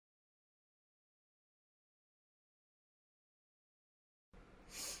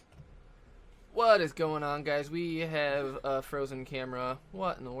What is going on, guys? We have a frozen camera.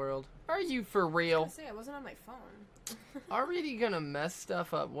 What in the world? Are you for real? I was gonna say, I wasn't on my phone. Already gonna mess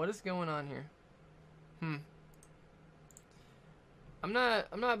stuff up. What is going on here? I'm not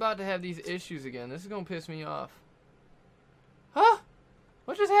about to have these issues again. This is gonna piss me off. Huh?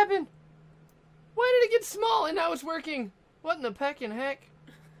 What just happened? Why did it get small and now it's working? What in the peckin' heck?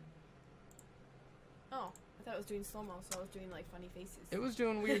 Oh, I thought it was doing slow-mo, so I was doing like funny faces. It was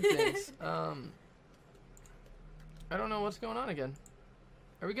doing weird things. I don't know what's going on again.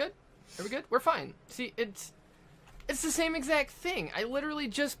 Are we good? Are we good? We're fine. See, it's the same exact thing. I literally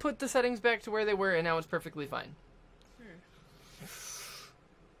just put the settings back to where they were and now it's perfectly fine.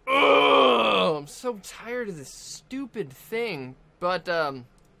 Oh, I'm so tired of this stupid thing. But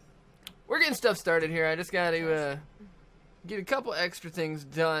we're getting stuff started here. I just got to get a couple extra things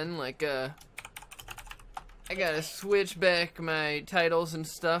done, like I gotta switch back my titles and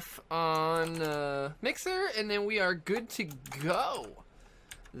stuff on Mixer, and then we are good to go.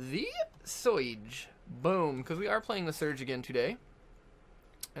 The Surge. Boom. Because we are playing the Surge again today.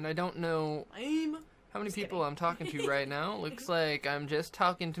 And I don't know how many people I'm talking to right now. Looks like I'm just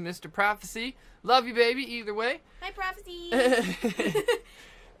talking to Mr. Prophecy. Love you, baby, either way. Hi, Prophecy!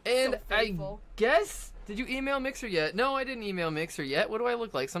 And So I guess, did you email Mixer yet? No, I didn't email Mixer yet. What do I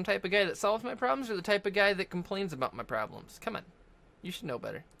look like? Some type of guy that solves my problems or the type of guy that complains about my problems? Come on. You should know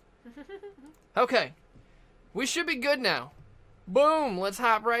better. Okay. We should be good now. Boom. Let's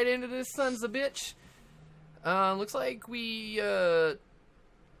hop right into this son's a bitch. Looks like we, wow,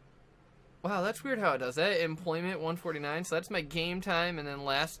 that's weird how it does that. Employment 149, so that's my game time and then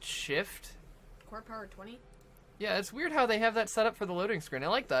last shift. Core power 20? Yeah, it's weird how they have that set up for the loading screen. I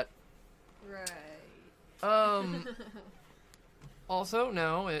like that. Right. Also,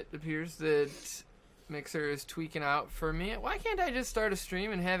 now it appears that Mixer is tweaking out for me. Why can't I just start a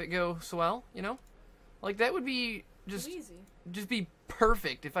stream and have it go swell, you know? Like, that would be just be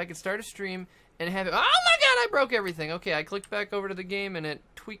perfect if I could start a stream and have it... Oh my god, I broke everything. Okay, I clicked back over to the game and it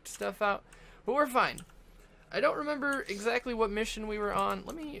tweaked stuff out. But we're fine. I don't remember exactly what mission we were on.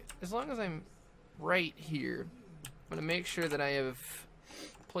 Let me... As long as I'm right here, I'm going to make sure that I have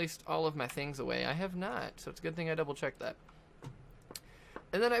placed all of my things away. I have not, so it's a good thing I double-checked that.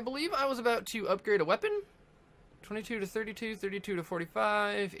 And then I believe I was about to upgrade a weapon. 22 to 32, 32 to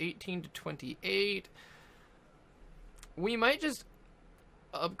 45, 18 to 28. We might just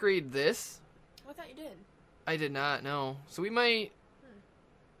upgrade this. I thought you did. I did not, no. So we might...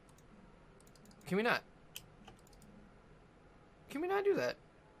 Can we not? Can we not do that?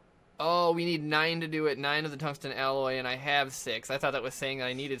 Oh, we need 9 to do it. 9 of the tungsten alloy, and I have 6. I thought that was saying that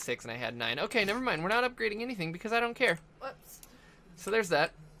I needed 6 and I had 9. Okay, never mind. We're not upgrading anything because I don't care. Whoops. So there's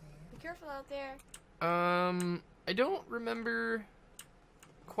that. Be careful out there. I don't remember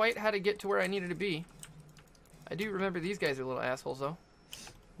quite how to get to where I needed to be. I do remember these guys are little assholes, though.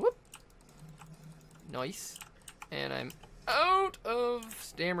 Whoop. Nice. And I'm out of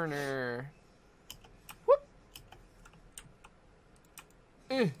stamina. Whoop.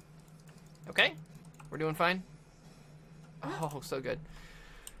 Okay. We're doing fine. Oh, so good.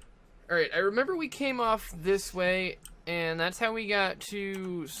 Alright, I remember we came off this way, and that's how we got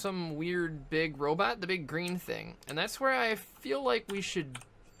to some weird big robot, the big green thing. And that's where I feel like we should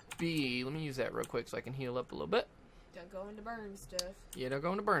be. Let me use that real quick so I can heal up a little bit. Don't go into burn stuff. Yeah, don't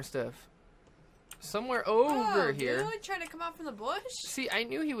go into burn stuff. Somewhere over here. Dude, trying to come out from the bush? See, I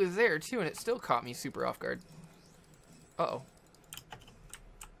knew he was there too, and it still caught me super off guard. Uh-oh.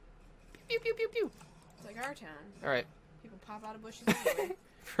 Pew, pew, pew, pew. It's like our town. Alright. People pop out of bushes anyway.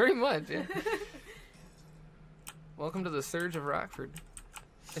 Pretty much, yeah. Welcome to the Surge of Rockford.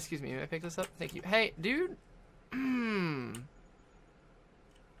 Excuse me, may I pick this up? Thank you. Hey, dude.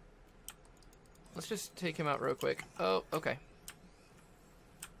 Let's just take him out real quick. Oh, okay.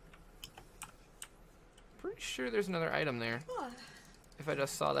 Pretty sure there's another item there. If I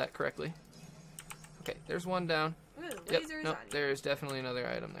just saw that correctly. Okay, there's one down. Ooh, Yep, lasers nope, on you. there's definitely another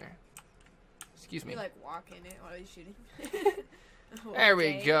item there. Excuse me. You like walk in it while he's shooting. There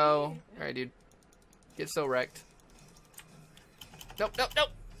we go. Alright, dude. Get so wrecked. Nope, nope, nope.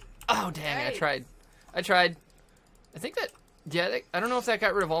 Oh, dang, Right. I tried. I think that, yeah, I don't know if that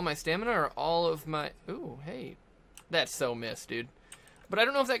got rid of all my stamina or all of my, ooh, hey. That's so missed, dude. But I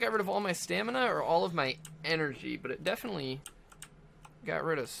don't know if that got rid of all my stamina or all of my energy, but it definitely got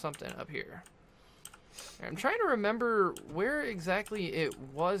rid of something up here. I'm trying to remember where exactly it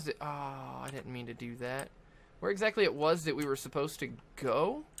was that, oh, I didn't mean to do that. Where exactly it was that we were supposed to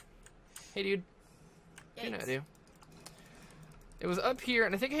go? Hey, dude. You know, dude. It was up here,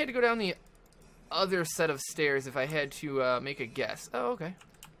 and I think I had to go down the other set of stairs if I had to make a guess. Oh, okay.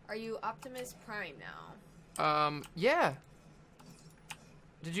 Are you Optimus Prime now? Yeah.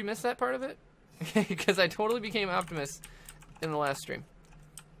 Did you miss that part of it? Because I totally became Optimus in the last stream.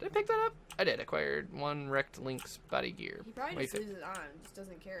 Did I pick that up? I did. Acquired 1 wrecked Link's body gear. He probably just leaves it on, just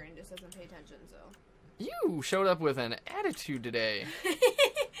doesn't care and just doesn't pay attention, so. You showed up with an attitude today.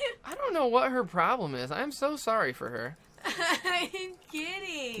 I don't know what her problem is. I'm so sorry for her. I'm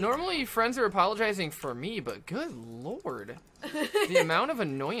kidding. Normally, friends are apologizing for me, but good lord. The amount of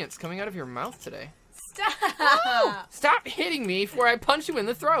annoyance coming out of your mouth today. Stop! Woo! Stop hitting me before I punch you in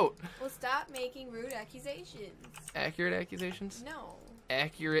the throat. Well, stop making rude accusations. Accurate accusations? No.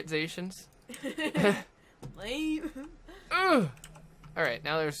 Accuratizations? Lame. Ugh. Alright,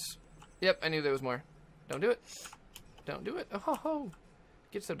 now there's... Yep, I knew there was more. Don't do it. Don't do it. Oh, ho, ho.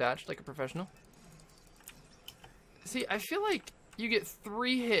 Get so dodged like a professional. See, I feel like you get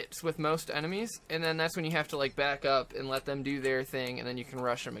 3 hits with most enemies, and then that's when you have to, like, back up and let them do their thing, and then you can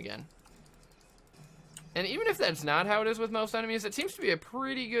rush them again. And even if that's not how it is with most enemies, it seems to be a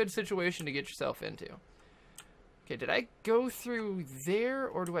pretty good situation to get yourself into. Okay, did I go through there,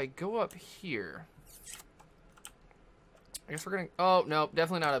 or do I go up here? I guess we're gonna... Oh, no,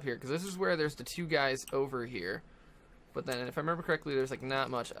 definitely not up here, because this is where there's the 2 guys over here. But then, if I remember correctly, there's, like, not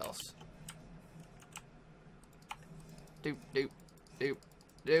much else. Doop, doop, doop,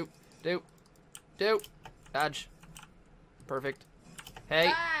 doop, doop, doop. Dodge. Perfect. Hey.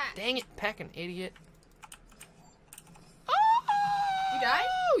 Ah! Dang it, packing idiot. You died?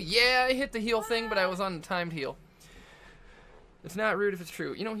 Oh, yeah, I hit the heal thing, but I was on the timed heal. It's not rude if it's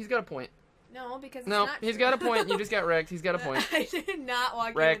true. You know, he's got a point. No, because it's No, not he's true. got a point. You just got wrecked. He's got a point. I did not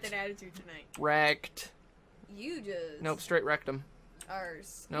walk Wrecked. in with an attitude tonight. Wrecked. You just... Nope, straight wrecked him.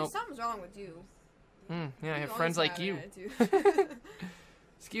 Ours. Nope. Something's wrong with you. Yeah, I have always friends like have an you. attitude.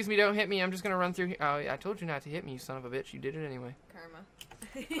 Excuse me, don't hit me. I'm just going to run through here. Oh, I told you not to hit me, you son of a bitch. You did it anyway. Karma.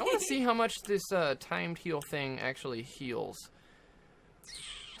 I want to see how much this timed heal thing actually heals.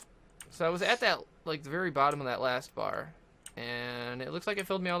 So I was at that, like, the very bottom of that last bar. And it looks like it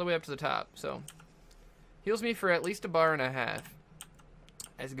filled me all the way up to the top. So, heals me for at least 1.5 bars.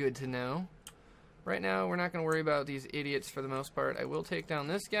 That's good to know. Right now, we're not going to worry about these idiots for the most part. I will take down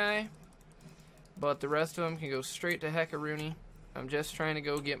this guy. But the rest of them can go straight to heckaroony. I'm just trying to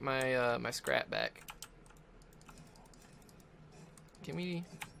go get my my scrap back. Can we...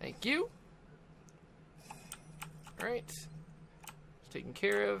 Thank you. Alright. It's taken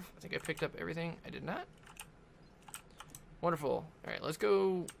care of. I think I picked up everything. I did not. Wonderful. Alright, let's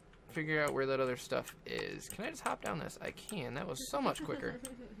go figure out where that other stuff is. Can I just hop down this? I can. That was so much quicker.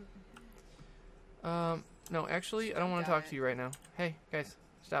 No, actually, I don't want to talk to you right now. Hey, guys,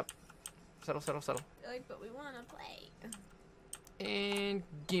 stop. Settle, settle, settle. Like, but we want to play. And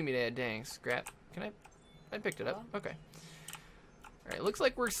give me that dang scrap. Can I picked it up. Okay. Alright, looks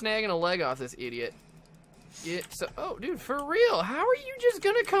like we're snagging a leg off this idiot. Oh, dude, for real, how are you just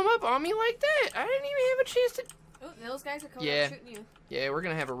gonna come up on me like that? I didn't even have a chance to... Oh, those guys are coming up shooting you. Yeah, we're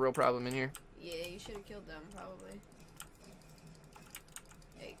gonna have a real problem in here. Yeah, you should have killed them, probably.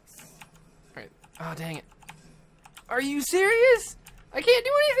 Yikes. Alright. Oh, dang it. Are you serious? I can't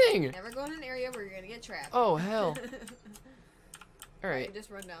do anything! Never go in an area where you're gonna get trapped. Oh, hell. Alright. Just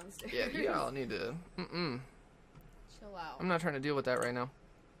run down the stairs. Yeah, you all need to... Chill out. I'm not trying to deal with that right now.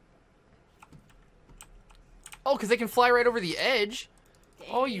 Oh, because they can fly right over the edge. Dang.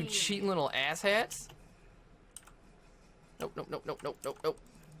 Oh, you cheating little asshats. Nope, nope, nope, nope, nope, nope, nope.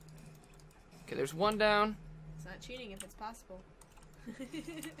 Okay, there's one down. It's not cheating if it's possible.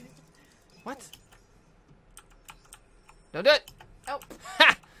 What? Don't do it! Oh.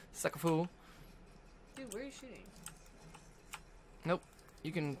 Ha! Sucker fool. Dude, where are you shooting? Nope.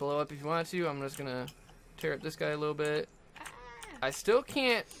 You can blow up if you want to. I'm just gonna tear up this guy a little bit. I still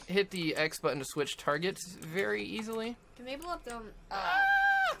can't hit the X button to switch targets very easily. Can they blow up them?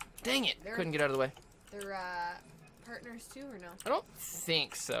 Dang it! Couldn't get out of the way. They're partners too, or no? I don't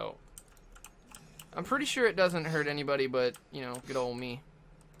think so. I'm pretty sure it doesn't hurt anybody but, you know, good old me.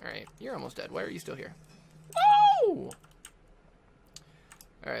 Alright, you're almost dead. Why are you still here? Whoa!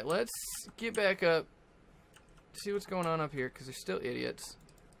 Alright, let's get back up. See what's going on up here, because they're still idiots.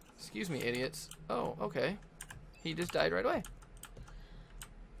 Excuse me, idiots. Oh, okay. He just died right away.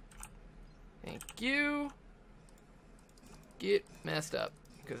 Thank you. Get messed up,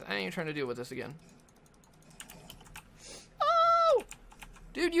 because I ain't trying to deal with this again. Oh!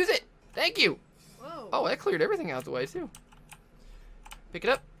 Dude, use it! Thank you! Whoa. Oh, that cleared everything out the way, too. Pick it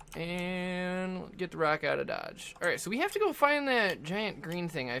up, and get the rock out of dodge. Alright, so we have to go find that giant green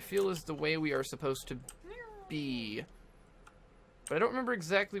thing I feel is the way we are supposed to be. But I don't remember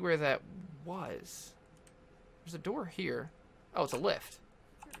exactly where that was. There's a door here. Oh, it's a lift.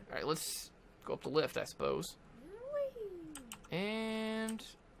 Alright, let's go up the lift, I suppose. And...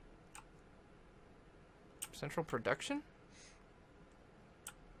 Central production?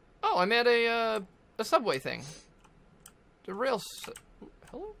 Oh, I'm at a subway thing. The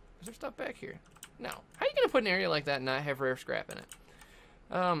hello? Is there stuff back here? No. How are you going to put an area like that and not have rare scrap in it?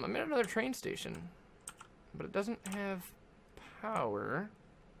 I'm at another train station. But it doesn't have power.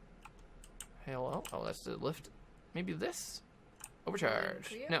 Hello? Oh, that's the lift. Maybe this?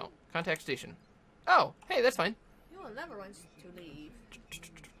 Overcharge. No. Contact station. Oh, hey, that's fine. You will never want to leave.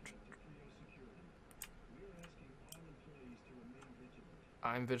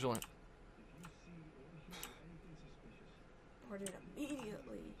 I'm vigilant. Report it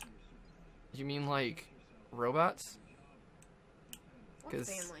immediately. You mean like robots? What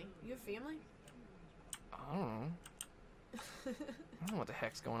family? You have family? I don't know. I don't know what the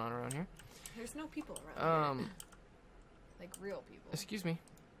heck's going on around here. There's no people around here. Like real people. Excuse me.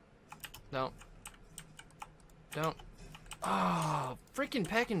 Don't. Oh, freaking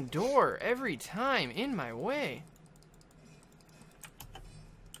packing door every time in my way.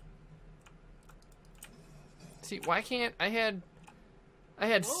 See, why can't I had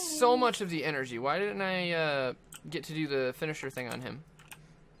so much of the energy. Why didn't I get to do the finisher thing on him?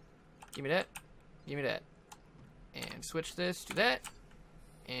 Give me that. Give me that. And switch this to that.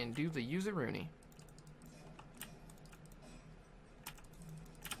 And do the user-rooney.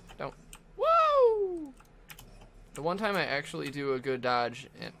 Don't. Whoa! The one time I actually do a good dodge.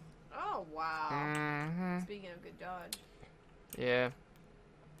 And oh, wow. Mm-hmm. Speaking of good dodge. Yeah.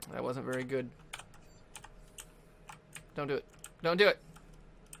 That wasn't very good. Don't do it. Don't do it.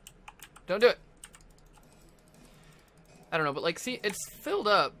 Don't do it. I don't know, but like, see, it's filled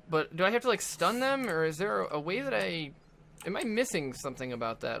up, but do I have to like stun them, or is there a way that am I missing something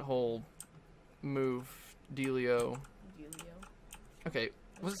about that whole move dealio? Okay,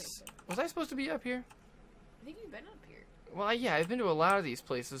 was I supposed to be up here? I think you've been up here. Well, yeah, I've been to a lot of these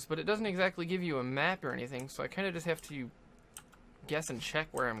places, but it doesn't exactly give you a map or anything, so I kind of just have to guess and check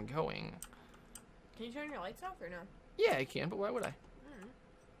where I'm going. Can you turn your lights off or no? Yeah, I can, but why would I?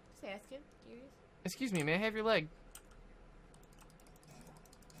 Just asking. Curious. Excuse me, may I have your leg?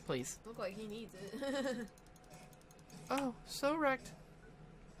 Please. Look like he needs it. Oh, so wrecked.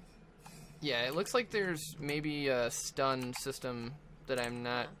 Yeah, it looks like there's maybe a stun system that I'm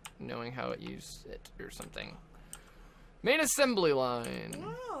not knowing how it uses it or something. Main assembly line.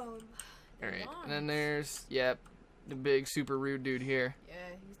 Whoa. Alright, and then there's, yep, the big super rude dude here. Yeah,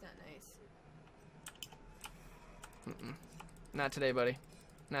 he's not nice. Not today, buddy.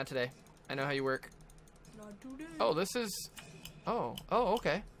 Not today. I know how you work. Not today. Oh, this is... Oh,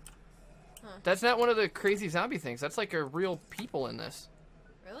 okay. Huh. That's not one of the crazy zombie things. That's like a real people in this.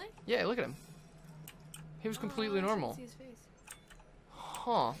 Really? Yeah, look at him. He was completely normal. See his face.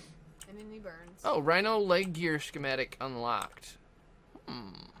 Huh. And then he burns. Oh, Rhino leg gear schematic unlocked.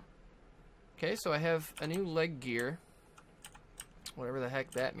 Okay, so I have a new leg gear. Whatever the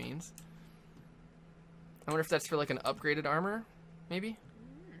heck that means. I wonder if that's for like an upgraded armor, maybe?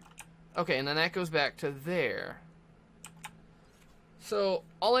 Okay, and then that goes back to there. So,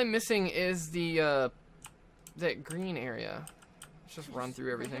 all I'm missing is the, that green area. Let's just run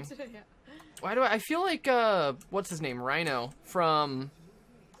through everything. Yeah. Why do I feel like, what's his name? Rhino from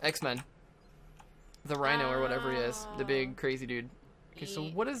X-Men. The Rhino or whatever he is. The big crazy dude. Okay, so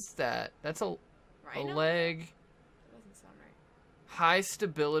what is that? That's a leg. That doesn't sound right. High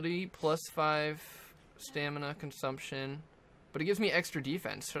stability, +5 stamina consumption. But it gives me extra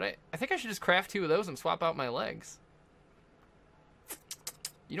defense. I think I should just craft 2 of those and swap out my legs.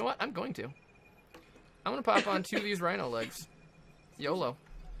 You know what? I'm going to. I'm going to pop on 2 of these Rhino legs. YOLO.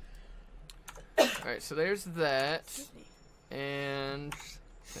 Alright, so there's that. And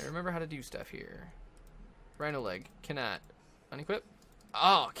I remember how to do stuff here. Rhino leg. Cannot. Unequip.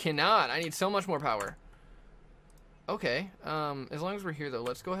 Oh, cannot. I need so much more power. Okay. As long as we're here, though,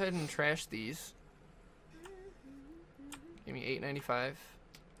 let's go ahead and trash these. Give me 895.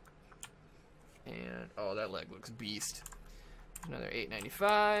 And, oh, that leg looks beast. Another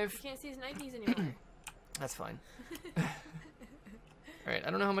 895. You can't see his 90s anymore. That's fine. Alright, I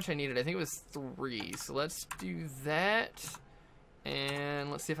don't know how much I needed. I think it was 3. So let's do that.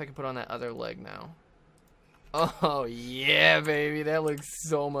 And let's see if I can put on that other leg now. Oh, yeah, baby. That looks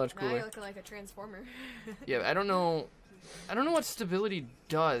so much cooler. Now you're looking like a transformer. Yeah, I don't know what stability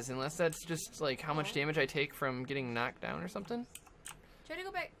does, unless that's just, like, how much damage I take from getting knocked down or something. Try to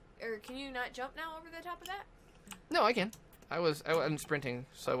go back, or can you not jump now over the top of that? No, I can. I'm sprinting,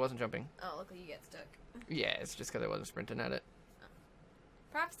 so I wasn't jumping. Oh, look, you get stuck. Yeah, it's just because I wasn't sprinting at it.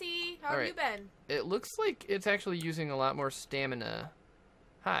 Proxy, how have you been? It looks like it's actually using a lot more stamina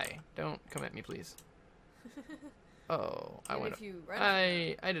Hi. Don't come at me, please. Oh, I went.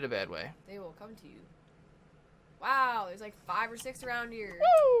 I did a bad way. They will come to you. Wow, there's like 5 or 6 around here.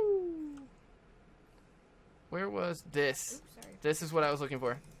 Woo! Where was this? Oops, sorry. This is what I was looking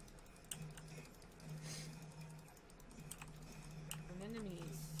for.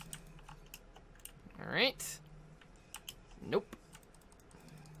 Enemies. All right. Nope.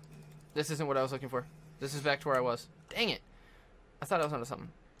 This isn't what I was looking for. This is back to where I was. Dang it. I thought I was onto something.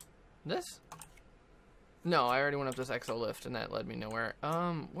 This? No, I already went up this exo lift and that led me nowhere.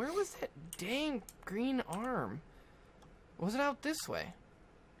 Where was that dang green arm? Was it out this way?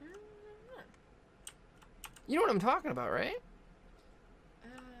 You know what I'm talking about, right?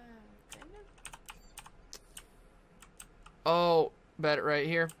 Kind of. Oh, bet it right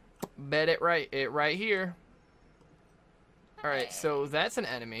here. Bet it right here. Alright, so that's an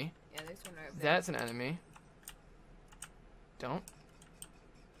enemy. Yeah, there's one right up there. That's an enemy. Don't.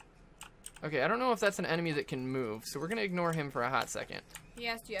 Okay, I don't know if that's an enemy that can move, so we're gonna ignore him for a hot second. He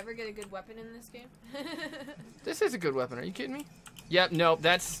asked, do you ever get a good weapon in this game? This is a good weapon. Are you kidding me? Yep, nope,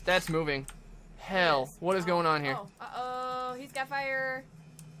 that's moving. Hell, what is going on here? Oh, uh-oh, he's got fire.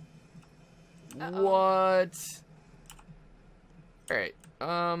 What? Alright,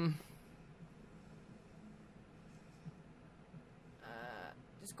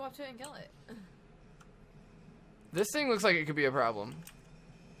 just go up to it and kill it. this thing looks like it could be a problem.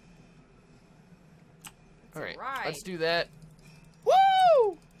 Alright, let's do that.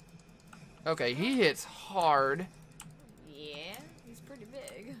 Woo! Okay, he hits hard. Yeah, he's pretty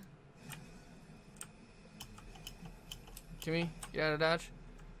big. Can we get out of dodge?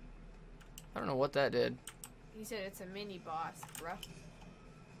 I don't know what that did. He said it's a mini boss, bruh.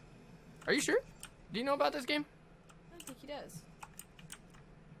 Are you sure? Do you know about this game? I don't think he does.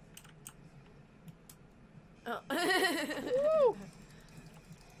 Oh. Woo!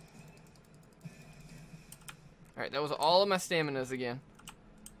 Alright, that was all of my staminas again.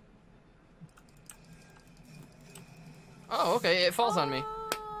 Oh, okay, it falls on me.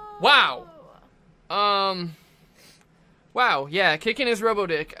 Wow! Wow, yeah, kicking his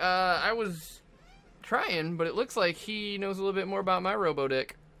robo-dick. I was trying, but it looks like he knows a little bit more about my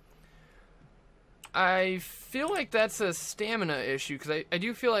robo-dick. I feel like that's a stamina issue, because I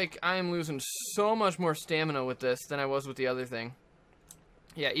do feel like I am losing so much more stamina with this than I was with the other thing.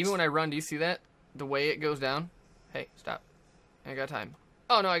 Yeah, even when I run, do you see that? The way it goes down? Hey, stop. I got time.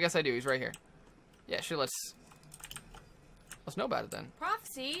 Oh, no, I guess I do. He's right here. Yeah, sure, let's know about it then.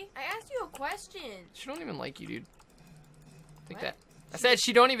 Prophecy, I asked you a question. She don't even like you, dude. Think What? that. I said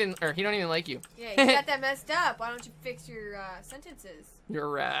he don't even like you. Yeah, you got that messed up. Why don't you fix your sentences?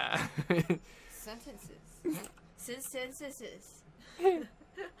 You're Sentences. Sentences.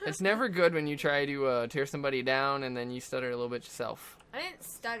 It's never good when you try to tear somebody down and then you stutter a little bit yourself. I didn't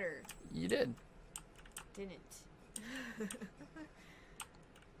stutter. You did. Didn't.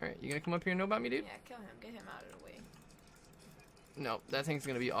 Alright, you gonna come up here and know about me, dude? Yeah, kill him. Get him out of the way. Nope, that thing's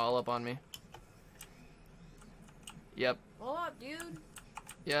gonna be all up on me. Yep. Blow up, dude.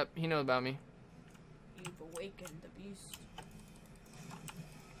 Yep, he knows about me. You've awakened the beast.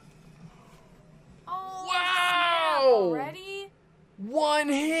 Oh, wow! Already? One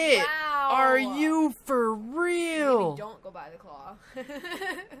hit! Wow! Are you for real? Maybe don't go by the claw.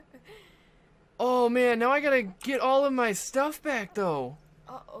 Oh man, now I gotta get all of my stuff back though.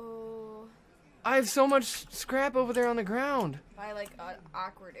 Uh-oh. I have so much scrap over there on the ground. By like an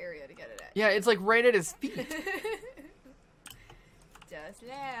awkward area to get it at. Yeah, it's like right at his feet. Just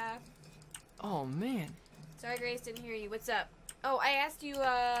laugh. Oh man. Sorry, Grace, didn't hear you. What's up? Oh, I asked you,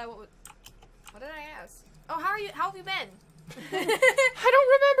 what did I ask? Oh, how are you? How have you been? I don't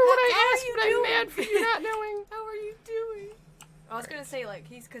remember what I asked, but I'm mad for you not knowing. How are you doing? I was gonna say, like,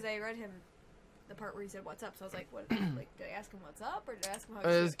 because I read him the part where he said what's up, so I was like, what, like, did I ask him what's up, or did I ask him how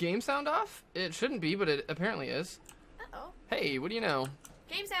he's Is game sound off? It shouldn't be, but it apparently is. Uh-oh. Hey, what do you know?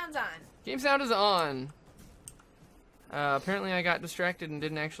 Game sound's on. Game sound is on. Apparently I got distracted and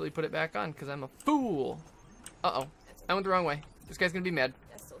didn't actually put it back on because I'm a fool. Uh-oh. I went the wrong way. This guy's gonna be mad.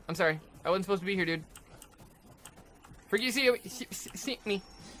 I'm sorry. I wasn't supposed to be here, dude. Forgive see me.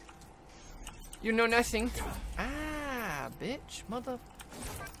 You know nothing. Ah, bitch. Mother...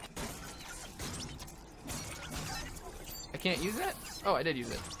 I can't use that? Oh, I did use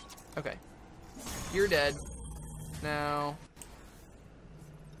it. Okay. You're dead. Now...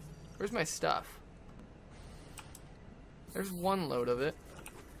 Where's my stuff? There's one load of it.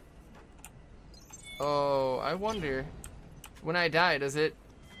 Oh, I wonder... When I die, does it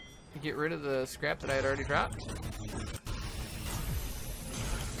get rid of the scrap that I had already dropped?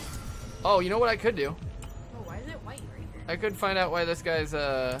 Oh, you know what I could do? Oh, why is it white right here? I could find out why this guy's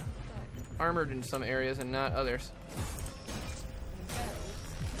armored in some areas and not others.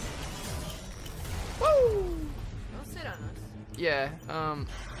 Woo! Don't sit on us. Yeah,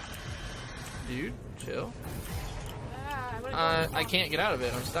 dude, chill. I can't get out of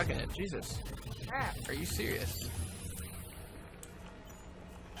it. I'm stuck in it. Jesus. Crap. Are you serious?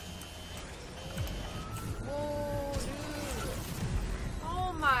 Oh, dude.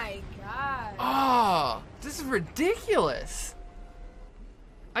 Oh my god. Oh, this is ridiculous.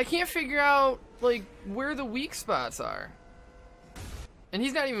 I can't figure out, like, where the weak spots are. And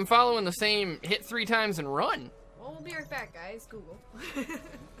he's not even following the same hit 3 times and run. Well, we'll be right back, guys. Google.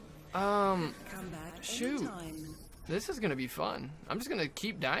 Shoot. Anytime. This is gonna be fun. I'm just gonna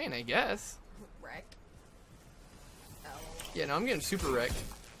keep dying, I guess. Wrecked. Oh. Yeah, no, I'm getting super wrecked.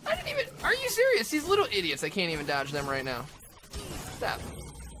 I didn't even. Are you serious? These little idiots. I can't even dodge them right now. Stop.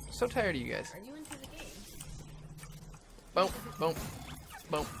 So tired of you guys. Are you into the game? Boom, boom,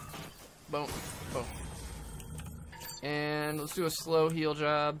 boom, boom, boom. And let's do a slow heal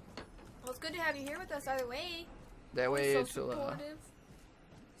job. Well, it's good to have you here with us either way. That way so it's supportive.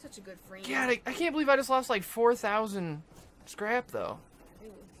 Such a good friend. God, I can't believe I just lost like 4,000 scrap though.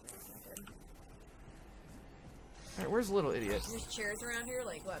 Alright, where's the little idiot? There's chairs around here,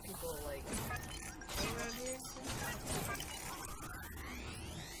 like what people like around here.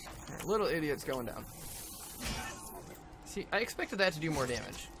 Alright, little idiot's going down. See, I expected that to do more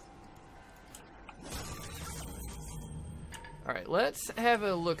damage. Alright, let's have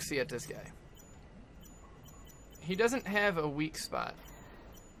a look-see at this guy. He doesn't have a weak spot.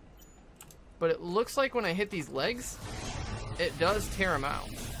 But it looks like when I hit these legs, it does tear him out.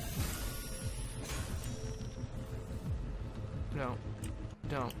 Don't.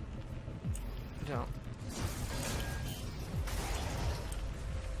 Don't. Don't.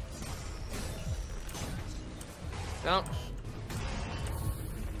 Don't.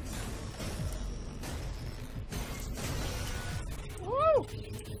 Woo!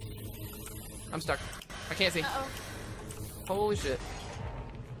 I'm stuck. I can't see. Uh-oh. Holy shit.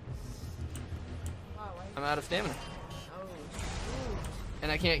 Wow, why? I'm out of stamina. Oh. Ooh.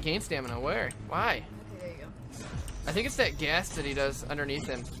 And I can't gain stamina. Where? Why? Okay, there you go. I think it's that gas that he does underneath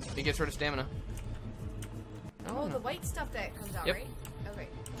him. He gets rid of stamina. Oh, the white stuff that comes out, Yep. right? Okay.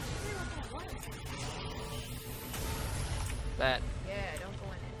 That. Yeah, don't go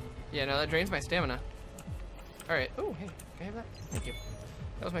in it. Yeah, no, that drains my stamina. Alright. Oh, hey. Can I have that? Thank you.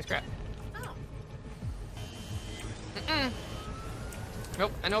 That was my scrap. Oh. Mm-mm.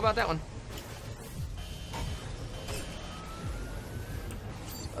 Nope, I know about that one.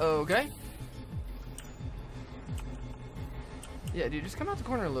 Okay. Yeah, dude, just come out the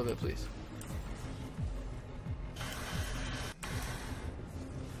corner a little bit, please.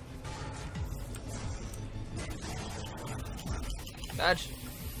 Dodge.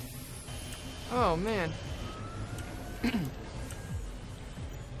 Oh, man.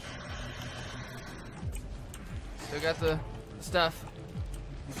 Still got the stuff.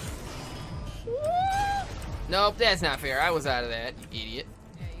 Nope, that's not fair. I was out of that, you idiot.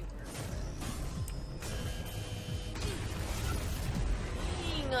 Yeah,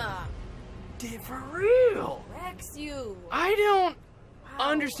 you were. Dude, for real? Rex you. I don't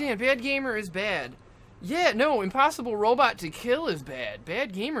Wow. understand. Bad gamer is bad. Yeah, no, impossible robot to kill is bad.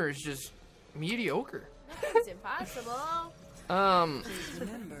 Bad gamer is just mediocre. Nothing's impossible. Please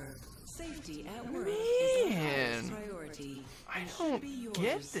remember, safety at work is our Man. highest priority. I It should be don't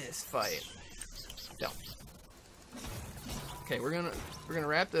get yours. this fight. No. Okay, we're gonna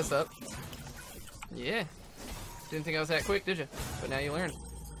wrap this up. Yeah. Didn't think I was that quick, did you? But now you learn.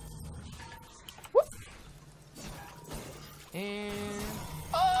 Whoop. And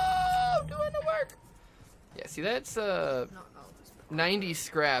oh, doing the work. Yeah, see that's No, 90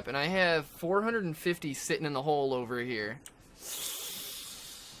 scrap, and I have 450 sitting in the hole over here.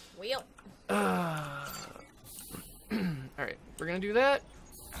 Wheel. Alright, we're gonna do that.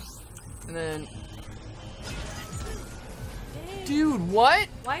 And then. Dang. Dude, what?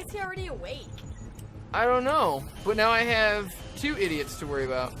 Why is he already awake? I don't know. But now I have 2 idiots to worry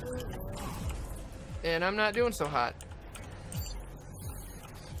about. And I'm not doing so hot.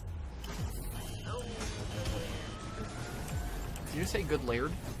 Did you just say good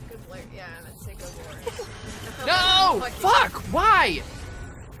laird? Good Blair. Yeah, let's say good Blair. No! Fuck! Why?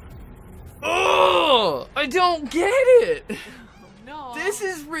 Oh! I don't get it! No. This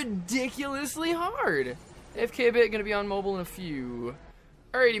is ridiculously hard. FK bit gonna be on mobile in a few.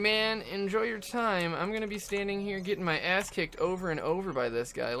 Alrighty, man. Enjoy your time. I'm gonna be standing here getting my ass kicked over and over by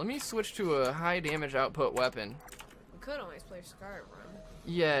this guy. Let me switch to a high damage output weapon. We could always play Scarlet Run.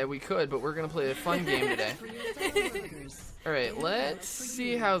 Yeah, we could, but we're gonna play a fun game today. Alright, let's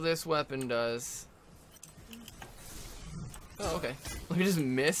see how this weapon does. Oh, okay. Let me just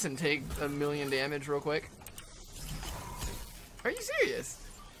miss and take 1,000,000 damage real quick. Are you serious?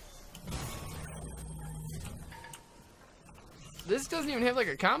 This doesn't even have like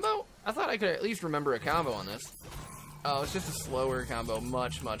a combo? I thought I could at least remember a combo on this. Oh, it's just a slower combo.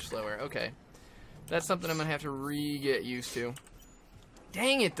 Much, much slower. Okay. That's something I'm gonna have to re-get used to.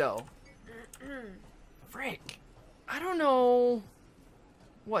 Dang it, though. Frick. I don't know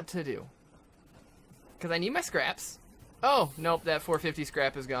what to do. Because I need my scraps. Oh, nope, that 450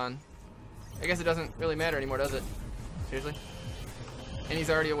 scrap is gone. I guess it doesn't really matter anymore, does it? Seriously? And he's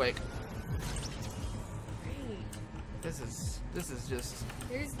already awake. This is just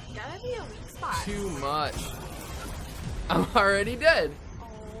There's gotta be a weak spot. too much. I'm already dead. Oh.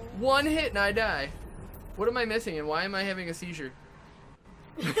 One hit and I die. What am I missing and why am I having a seizure?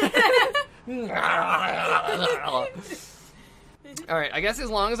 Alright, I guess as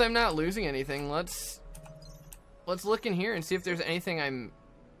long as I'm not losing anything, let's look in here and see if there's anything I'm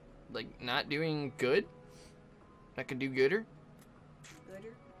like not doing good. I could do gooder.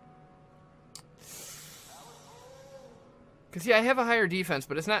 Cause yeah, I have a higher defense,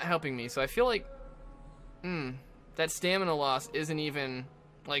 but it's not helping me, so I feel like that stamina loss isn't even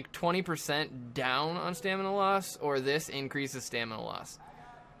like 20% down on stamina loss, or this increases stamina loss.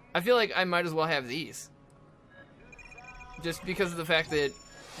 I feel like I might as well have these. Just because of the fact that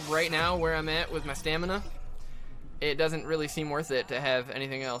right now, where I'm at with my stamina, it doesn't really seem worth it to have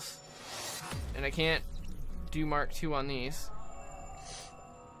anything else. And I can't do Mark II on these.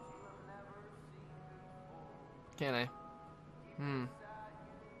 Can I?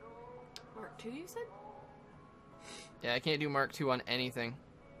 Mark II, you said? Yeah, I can't do Mark II on anything.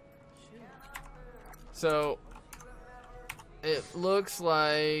 So, it looks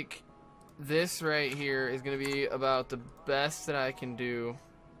like this right here is going to be about the best that I can do.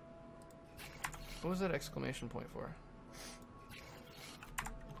 What was that exclamation point for?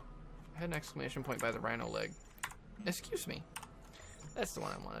 I had an exclamation point by the rhino leg. Excuse me. That's the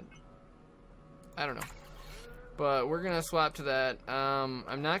one I wanted. I don't know. But we're going to swap to that.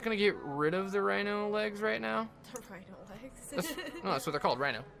 I'm not going to get rid of the rhino legs right now. The rhino legs? No, that's what they're called,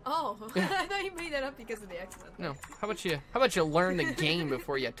 rhino. Oh, I thought you made that up because of the X-Men. No. How about you learn the game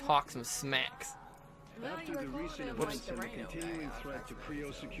before you talk some smacks? After the recent events and the continuing threat to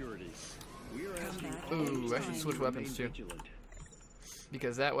Creo security, we are asking all Ooh, I should switch to weapons too. remain vigilant.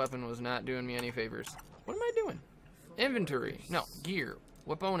 Because that weapon was not doing me any favors. What am I doing? Inventory. No, gear.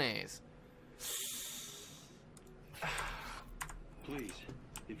 Weapones. Please,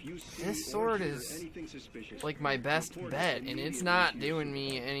 if you see This or sword hear is anything suspicious, like my best report it bet, and it's immediately not to your doing me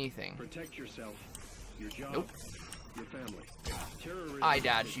superiors. anything. Protect yourself, your job, Nope. your family. Terrorism I is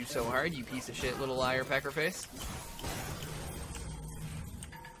dodged you so hard, you piece of shit little liar pecker face.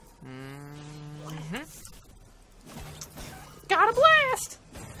 Got a blast!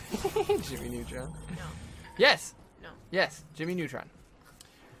 Jimmy Neutron. No. Yes! No. Yes, Jimmy Neutron.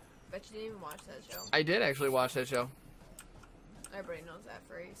 Bet you didn't even watch that show. I did actually watch that show. Everybody knows that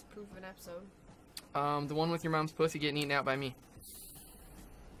phrase. Proof of an episode. The one with your mom's pussy getting eaten out by me.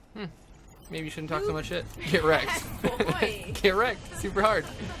 Maybe you shouldn't talk so much shit. Get wrecked. Boy. Get wrecked. Super hard.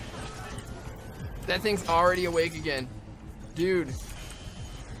 That thing's already awake again. Dude.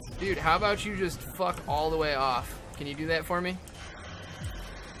 Dude, how about you just fuck all the way off? Can you do that for me?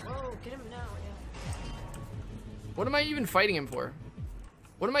 Whoa, get him now, yeah. What am I even fighting him for?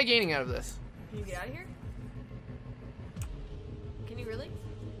 What am I gaining out of this? Can you get out of here? Can you really?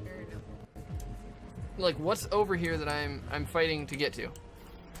 Or no? Like, what's over here that I'm fighting to get to?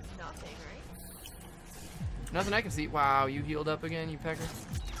 Nothing, right? Nothing I can see. Wow, you healed up again, you pecker.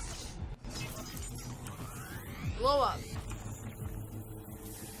 Blow up.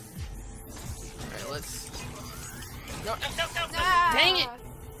 Alright, let's... No. Ah! Dang it!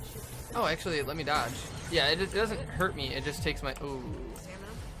 Oh, actually, let me dodge. Yeah, it doesn't hurt me. It just takes my... Ooh.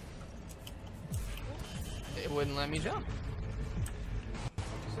 Stamina. It wouldn't let me jump.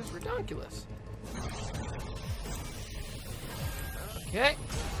 This is ridiculous. Okay.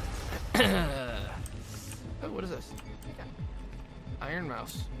 Oh, what is this? Iron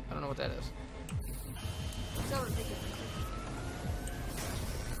mouse. I don't know what that is. So ridiculous.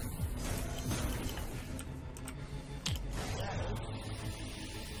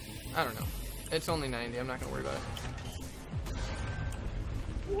 I don't know. It's only 90. I'm not gonna worry about it.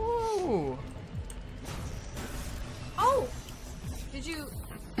 Whoa! Oh! Did you...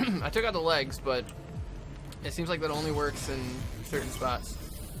 I took out the legs, but it seems like that only works in certain spots.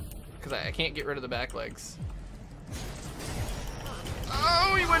 Because I can't get rid of the back legs.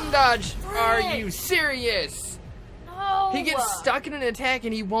 Oh, he wouldn't dodge. Are you serious? No. He gets stuck in an attack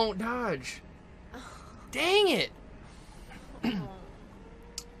and he won't dodge. Dang it.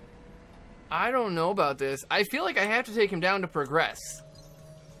 I don't know about this. I feel like I have to take him down to progress.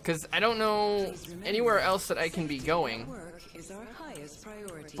 Because I don't know anywhere else that I can be going.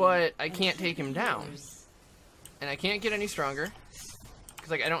 But I can't take him down. And I can't get any stronger. Because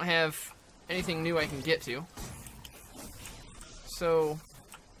like I don't have anything new I can get to. So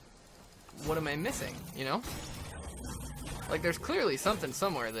what am I missing, you know? Like there's clearly something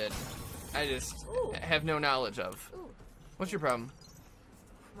somewhere that I just have no knowledge of. Ooh. What's your problem?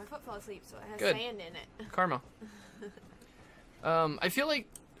 My foot fell asleep, so it has Good. sand in it. Karma. I feel like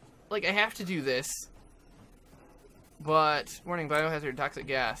I have to do this. But warning, biohazard, toxic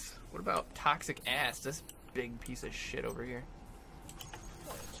gas. What about toxic ass? This big piece of shit over here.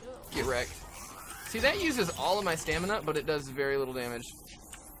 Get wrecked. See, that uses all of my stamina, but it does very little damage.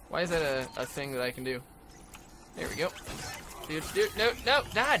 Why is that a thing that I can do? There we go. Dude, no,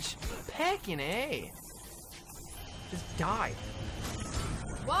 dodge. Peckin' A. Just die.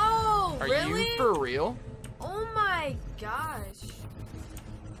 Whoa, Are really? you for real? Oh my gosh.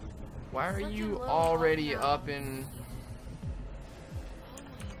 Why are Freaking you low already now. up in...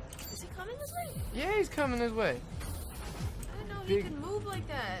 Is he coming this way? Yeah, he's coming this way. I didn't know Big- he could move like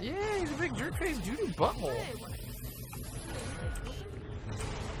that. Yeah, he's a big jerk-faced doo-doo butthole. Hey, what?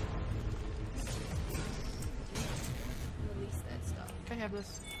 Release that stuff. Can I have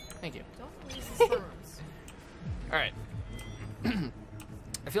this? Thank you. Don't release the sperms. Alright.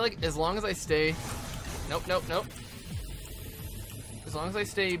 I feel like as long as I stay... Nope. As long as I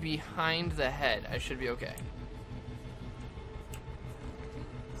stay behind the head, I should be okay.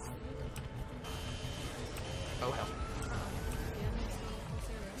 Oh, hell.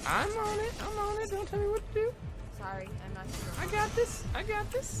 I'm on it. Don't tell me what to do. Sorry, I'm not sure. I got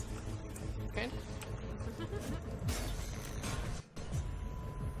this. Okay.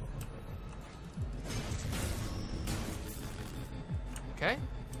 Okay.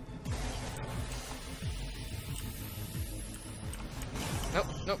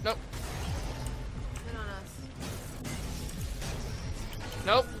 Nope. Good on us.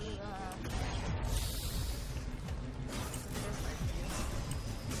 Nope.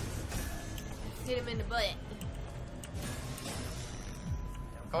 Hit him in the butt.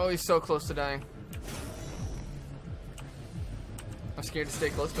 Oh, he's so close to dying. I'm scared to stay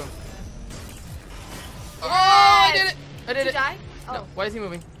close to him. Oh, I did it! I did Did it! you die? Oh. No. Why is he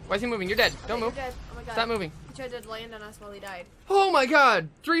moving? You're dead. Don't You're move. dead. Oh my god. Stop moving. He tried to land on us while he died. Oh my god!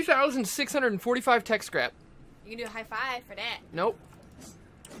 3,645 tech scrap. You can do a high five for that. Nope.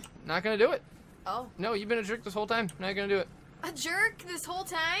 Not gonna do it. Oh. No, you've been a jerk this whole time. Not gonna do it. A jerk this whole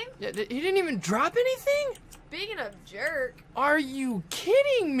time? Yeah, he didn't even drop anything? Speaking of jerk, Are you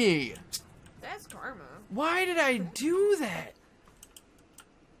kidding me? that's karma. Why did I do that?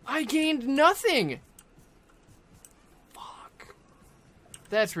 I gained nothing. Fuck.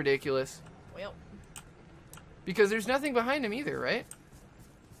 That's ridiculous. Well. Because there's nothing behind him either, right?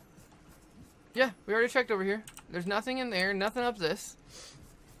 Yeah, we already checked over here. There's nothing in there, nothing up this.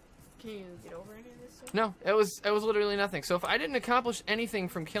 Can you get over any of this stuff? No, it was literally nothing. So if I didn't accomplish anything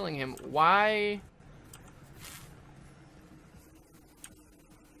from killing him, why...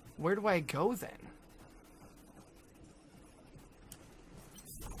 Where do I go then?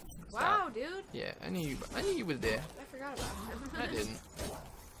 Wow, dude. Yeah, I knew you was there. I forgot about him. I didn't.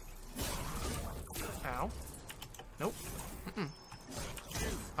 Ow. Nope.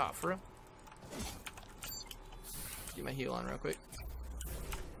 Ah, for real. Get my heal on real quick.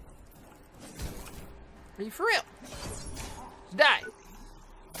 Are you for real? Die!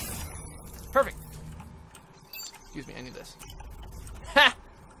 Perfect. Excuse me, I need this. Ha!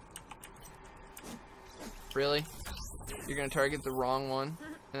 Really? You're gonna target the wrong one?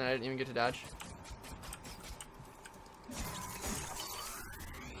 And I didn't even get to dodge?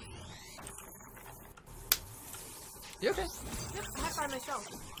 You okay? Yep, high five myself.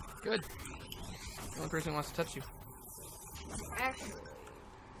 Good. The only person who wants to touch you. Actually.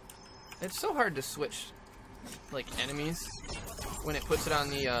 It's so hard to switch, like, enemies when it puts it on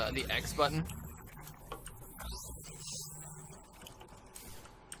the X button.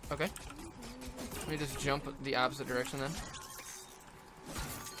 Okay. Let me just jump the opposite direction then.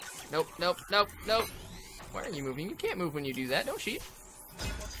 Nope. Why are you moving? You can't move when you do that. Don't cheat.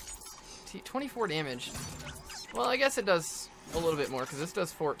 See, 24 damage. Well, I guess it does a little bit more, because this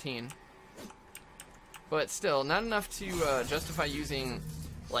does 14. But still, not enough to justify using,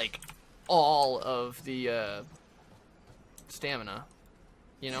 like, all of the stamina.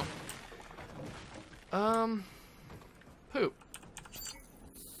 You know? Poop.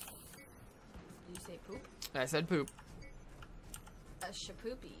 say poop? I said poop. A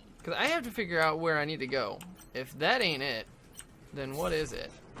shapoopy. Because I have to figure out where I need to go. If that ain't it, then what is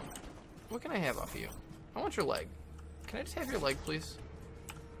it? What can I have off you? I want your leg. Can I just have your leg, please?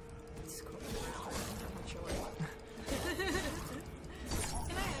 It's cool. Can I have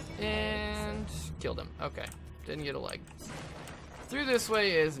your And killed him. Okay. Didn't get a leg. Through this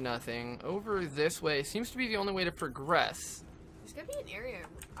way is nothing. Over this way seems to be the only way to progress. There's gotta be an area.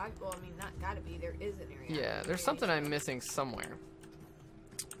 Well, I mean, not gotta be. There is an area. Yeah, there's something I'm missing somewhere.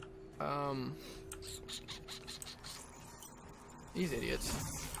 These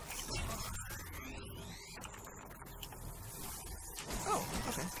idiots. Oh,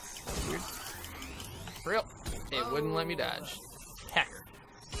 okay. That was weird. For real. It wouldn't let me dodge. Hacker.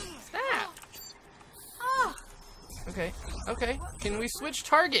 Snap! Oh. Okay, okay. Can we switch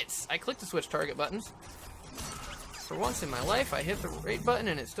targets? I clicked the switch target buttons. For once in my life, I hit the right button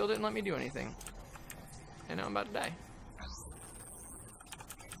and it still didn't let me do anything. And now I'm about to die.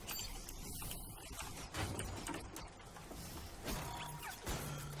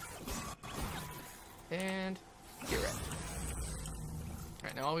 And get wrecked.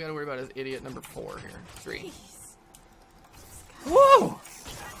 Alright, now all we gotta worry about is idiot number 4 here. 3. Whoa!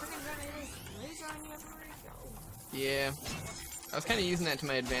 Yeah. I was kind of using that to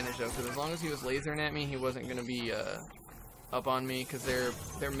my advantage, though, because as long as he was lasering at me, he wasn't going to be up on me, because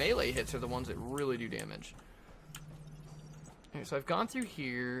their melee hits are the ones that really do damage. Okay, so I've gone through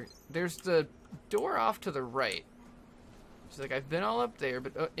here. There's the door off to the right. So, like, I've been all up there,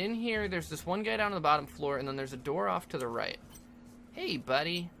 but in here, there's this one guy down on the bottom floor, and then there's a door off to the right. Hey,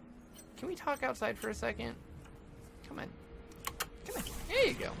 buddy. Can we talk outside for a second? Come on. Come on. There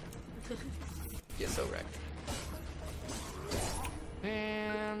you go. Get so wrecked.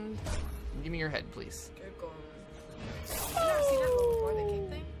 And give me your head, please. Good going. I've never seen that one before, the king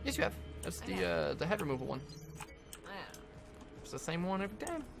thing? Yes, you have. That's the head removal one. It's the same one every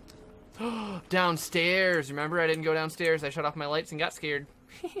time. Downstairs. Remember, I didn't go downstairs. I shut off my lights and got scared.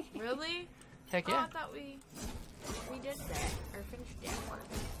 Really? Heck Oh, yeah. I thought we did that or finished that part.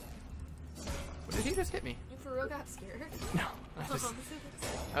 What did he just hit me? You for real got scared? No.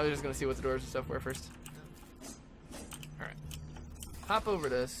 I was just gonna see what the doors and stuff were first. All right. Hop over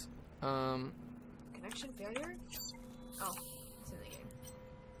this. Connection failure? Oh, it's in the game.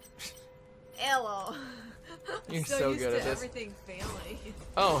 Hello. You're so so used good to at this. everything failing.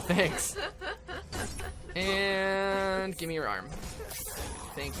 Oh, thanks. And give me your arm.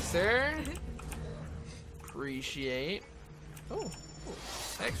 Thank you, sir. Appreciate. Oh,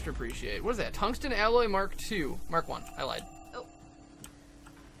 extra appreciate. What is that? Tungsten alloy Mark II. Mark 1. I lied. Oh.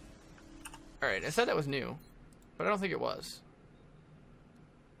 Alright, I said that was new, but I don't think it was.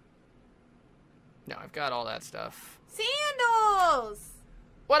 No, I've got all that stuff. Sandals!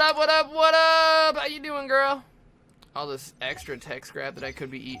 What up, what up, what up? How you doing, girl? All this extra tech scrap that I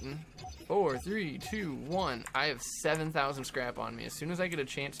could be eating. 4, 3, 2, 1. I have 7,000 scrap on me. As soon as I get a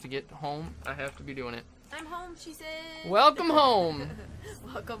chance to get home, I have to be doing it. I'm home, she said. Welcome home.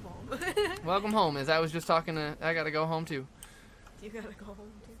 Welcome home. Welcome home. As I was just talking to, I gotta go home too. You gotta go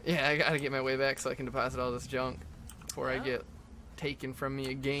home too? Yeah, I gotta get my way back so I can deposit all this junk before I get taken from me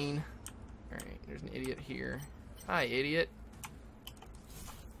again. Alright, there's an idiot here. Hi, idiot.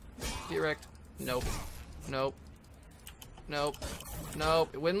 Get wrecked. Nope. Nope. Nope. Nope.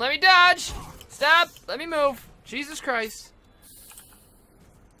 It wouldn't let me dodge! Stop! Let me move! Jesus Christ.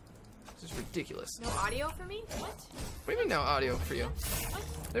 This is ridiculous. No audio for me? What? What do you mean no audio for you?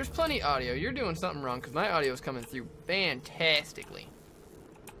 What? There's plenty audio. You're doing something wrong because my audio is coming through fantastically.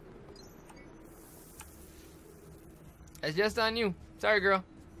 That's just on you. Sorry, girl.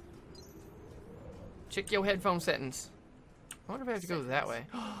 Check your headphone settings. I wonder if I have to go that way.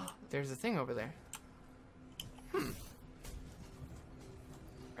 There's a thing over there.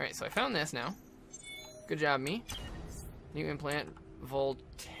 Alright, so I found this now. Good job, me. New implant.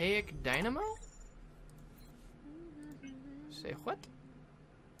 Voltaic dynamo? Say what?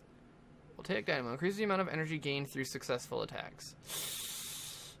 Voltaic dynamo. Increases the amount of energy gained through successful attacks.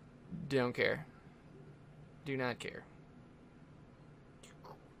 Don't care. Do not care.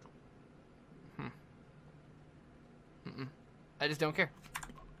 I just don't care.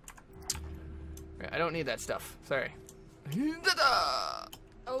 I don't need that stuff. Sorry.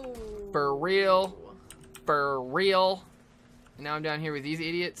 Oh. For real. For real. And now I'm down here with these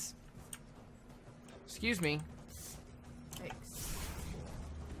idiots. Excuse me. Thanks.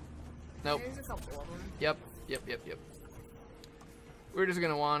 Nope. There's a couple of them. Yep. We're just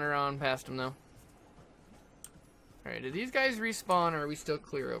gonna wander on past them though. Alright, did these guys respawn or are we still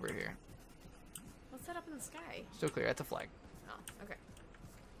clear over here? What's that up in the sky? Still clear, that's a flag. Oh, okay.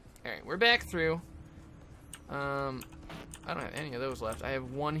 Alright, we're back through. I don't have any of those left. I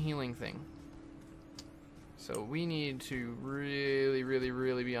have one healing thing. So we need to really, really,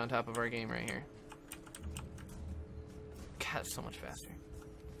 really be on top of our game right here. God, it's so much faster.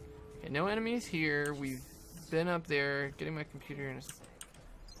 Okay, no enemies here. We've been up there getting my computer in a...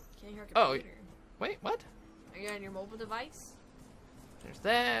 Can't hear Oh, computer. wait, what? Are you on your mobile device? There's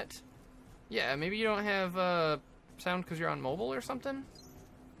that. Yeah, maybe you don't have sound because you're on mobile or something?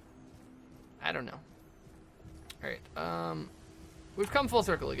 I don't know. Alright, we've come full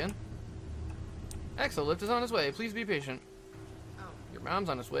circle again. Exolift is on his way. Please be patient. Oh. Your mom's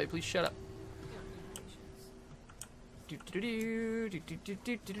on his way. Please shut up. You don't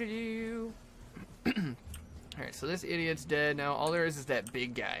need patience. Alright, so this idiot's dead. Now all there is that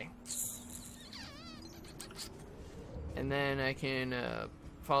big guy. And then I can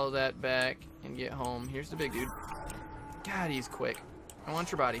follow that back and get home. Here's the big dude. God, he's quick. I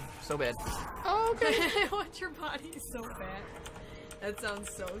want your body so bad. Oh, okay. I want your body so bad. That sounds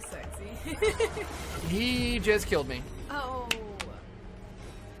so sexy. He just killed me. Oh.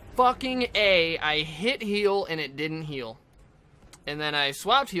 Fucking A. I hit heal and it didn't heal. And then I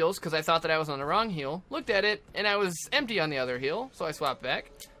swapped heals because I thought that I was on the wrong heal. Looked at it and I was empty on the other heal, so I swapped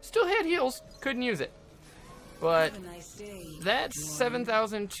back. Still had heals, couldn't use it. But that's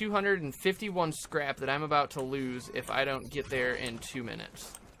 7,251 scrap that I'm about to lose if I don't get there in 2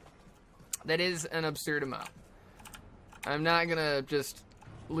 minutes. That is an absurd amount. I'm not gonna just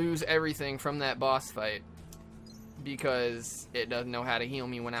lose everything from that boss fight because it doesn't know how to heal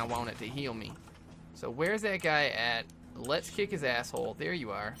me when I want it to heal me. So where's that guy at? Let's kick his asshole. There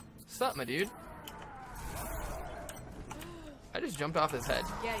you are. Sup, my dude? I just jumped off his head.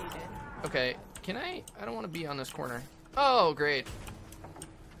 Yeah, you did. Okay, can I don't want to be on this corner. Oh, great.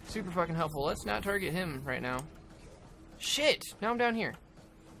 Super fucking helpful. Let's not target him right now. Shit! Now I'm down here.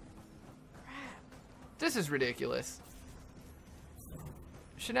 This is ridiculous.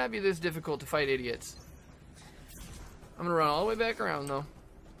 Should not be this difficult to fight idiots. I'm gonna run all the way back around though.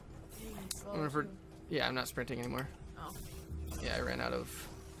 Yeah, I'm not sprinting anymore. Oh. Yeah, I ran out of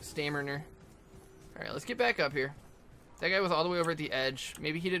stamina. Alright, let's get back up here. That guy was all the way over at the edge.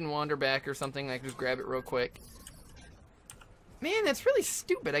 Maybe he didn't wander back or something. I could just grab it real quick. Man, that's really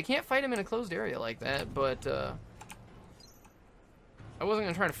stupid. I can't fight him in a closed area like that, but I wasn't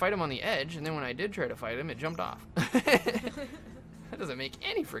gonna try to fight him on the edge, and then when I did try to fight him, it jumped off. That doesn't make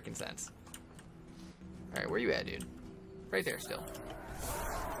any freaking sense. Alright, where you at, dude? Right there still.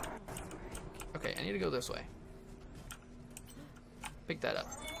 Okay, I need to go this way. Pick that up.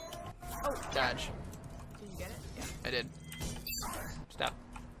 Oh, dodge. Did you get it? Yeah. I did. Stop.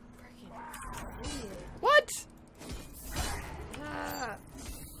 Freaking What? ah.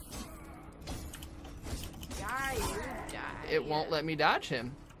 Die, you die. It won't let me dodge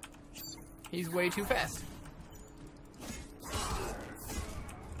him. He's way too fast.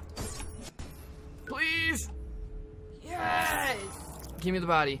 Please! Yes! Give me the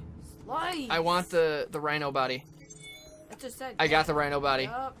body. Slice! I want the rhino body. I just said. I got the rhino body.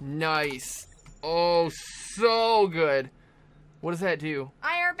 Yup. Nice. Oh, so good. What does that do?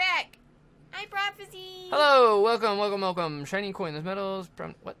 I are back. Hi, Prophecy. Hello, welcome, welcome, welcome. Shining coin. This metals.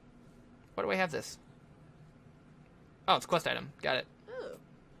 What? Why do I have this? Oh, it's a quest item. Got it. Ooh.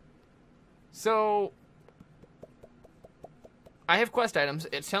 So, I have quest items.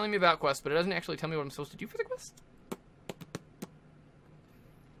 It's telling me about quests, but it doesn't actually tell me what I'm supposed to do for the quest.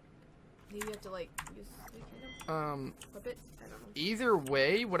 Maybe you have to like use flip it. I don't know. Either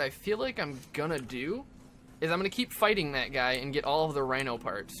way, what I feel like I'm gonna do is I'm gonna keep fighting that guy and get all of the rhino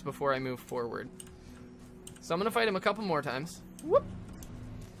parts before I move forward. So I'm gonna fight him a couple more times. Whoop!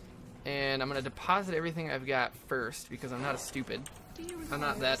 And I'm gonna deposit everything I've got first because I'm not as stupid. I'm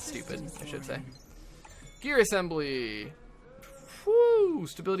not that stupid, I should say. Gear assembly. Woo!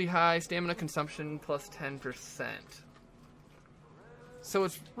 Stability high, stamina consumption plus 10%. So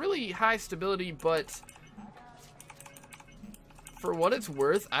it's really high stability, but for what it's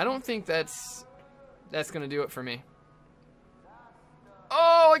worth, I don't think that's gonna do it for me.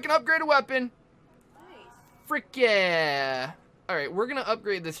 Oh, I can upgrade a weapon. Nice. Frick yeah! Alright, we're gonna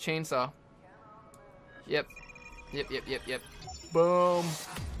upgrade this chainsaw. Yep. Yep. Boom.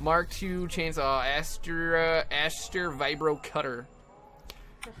 Mark II chainsaw. Aster Vibro Cutter.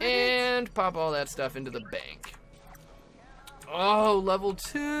 And pop all that stuff into the bank. Oh, level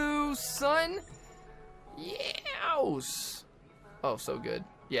 2, son. Yows. Oh, so good.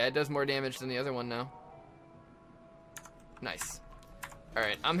 Yeah, it does more damage than the other one now. Nice.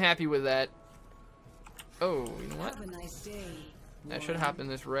 Alright, I'm happy with that. Oh, you know what? Have a nice day. I should hop in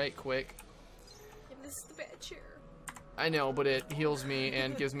this right quick. Yeah, this is the bad chair. I know, but it heals me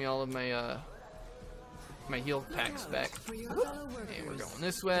and gives me all of my my heal packs back. And we're going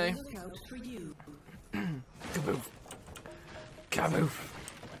this way. Kaboof. Kaboof.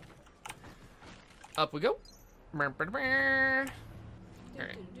 Up we go. Alright.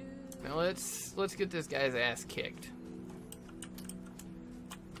 Now let's get this guy's ass kicked.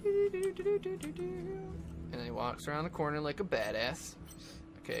 And then he walks around the corner like a badass.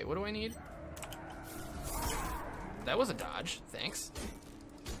 Okay, what do I need? That was a dodge. Thanks.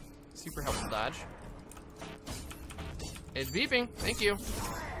 Super helpful dodge. It's beeping. Thank you.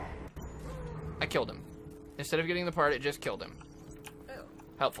 I killed him. Instead of getting the part, it just killed him. Oh.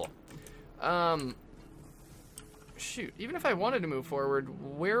 Helpful. Shoot. Even if I wanted to move forward,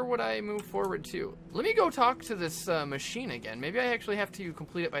 where would I move forward to? Let me go talk to this machine again. Maybe I actually have to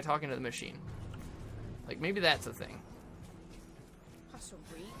complete it by talking to the machine. Like, maybe that's a thing.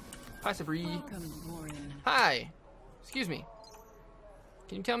 Possibly. Welcome, Warren. Hi. Excuse me.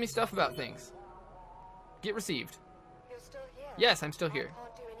 Can you tell me stuff about things? Get received. You're still here? Yes, I'm still here. I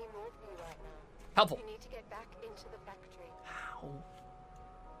can't do any more for you right now. Helpful. You need to get back into the factory. How?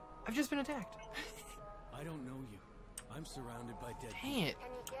 I've just been attacked. I don't know you. I'm surrounded by dead. Dang it.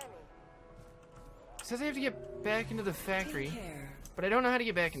 Can you hear me? It says I have to get back into the factory, Take care. but I don't know how to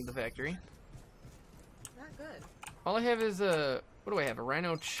get back into the factory. Not good. All I have is a, what do I have? A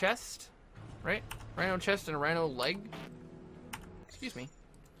rhino chest, right? Rhino chest and a rhino leg. Excuse me.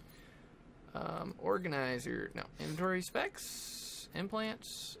 Organizer, no. Inventory specs,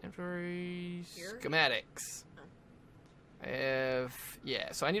 implants, inventory Here? schematics. I have,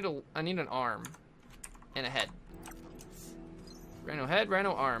 yeah. So I need an arm and a head. Rhino head,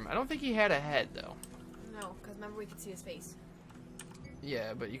 rhino arm. I don't think he had a head though. No, because remember we could see his face.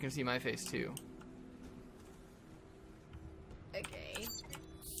 Yeah, but you can see my face too. Okay.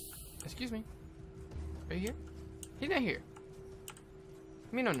 Excuse me. Are you here? He's not here.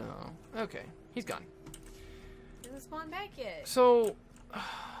 I mean, no. Okay, he's gone. He hasn't spawned back yet. So, I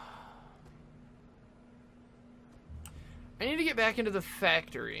need to get back into the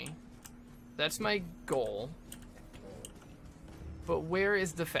factory. That's my goal. But where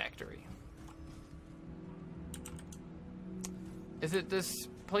is the factory? Is it this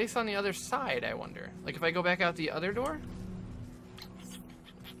place on the other side, I wonder? Like, if I go back out the other door?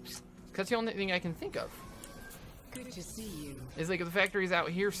 That's the only thing I can think of. Good to see you. Is like, the factory's out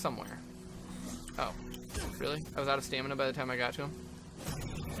here somewhere. Oh, really? I was out of stamina by the time I got to him?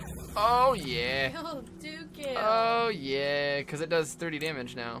 Oh, yeah. Kill, do kill. Oh, yeah, because it does 30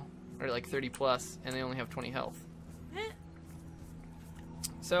 damage now. Or like 30 plus, and they only have 20 health.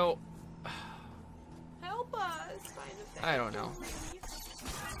 So, Help us find a factory. I don't know.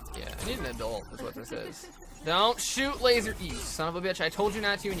 Yeah, I need an adult, is what this is. Don't shoot laser, you son of a bitch. I told you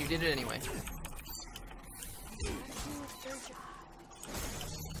not to, and you did it anyway.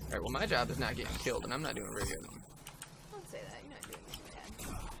 Alright, well, my job is not getting killed, and I'm not doing very good. Don't say that. You're not doing this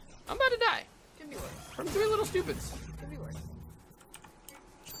bad. I'm about to die. Could be worse. From 3 little stupids. Could be worse.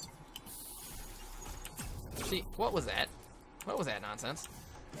 See, what was that? What was that nonsense?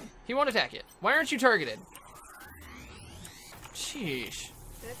 He won't attack it. Why aren't you targeted? Sheesh.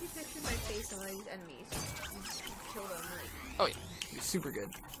 But if you picture my face on one of these enemies, you kill them, like... Oh, yeah. You're super good.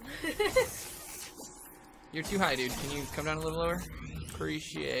 You're too high, dude. Can you come down a little lower?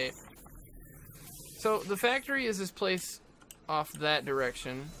 Appreciate. So, the factory is this place off that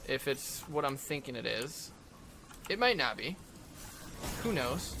direction, if it's what I'm thinking it is. It might not be. Who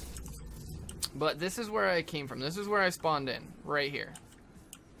knows? But this is where I came from. This is where I spawned in. Right here.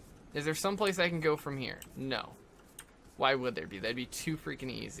 Is there some place I can go from here? No. Why would there be? That'd be too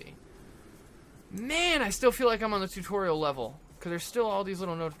freaking easy. Man, I still feel like I'm on the tutorial level. Because there's still all these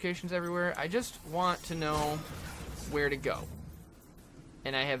little notifications everywhere. I just want to know where to go.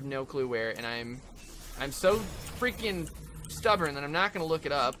 And I have no clue where. And I'm so freaking stubborn that I'm not going to look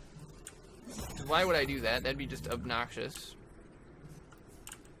it up. Why would I do that? That'd be just obnoxious.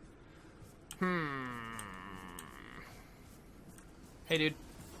 Hey, dude.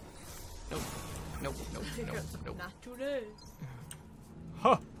 Nope. Nope. Nope. Nope. Nope. Not today.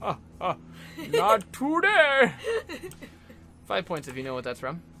 Ha ha ha. Not today. 5 points if you know what that's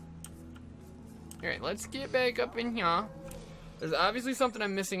from. Alright, let's get back up in here. There's obviously something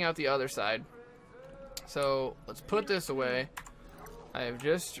I'm missing out the other side. So, let's put this away. I have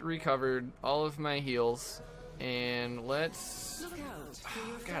just recovered all of my heals. And let's... Look out for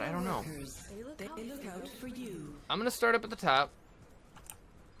your God, I don't know. workers. They look out for you. I'm going to start up at the top.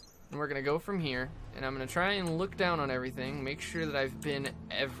 And we're going to go from here. And I'm going to try and look down on everything. Make sure that I've been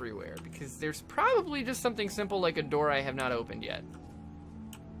everywhere. Because there's probably just something simple like a door I have not opened yet.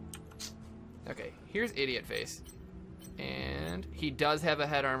 Okay, here's Idiot Face. And he does have a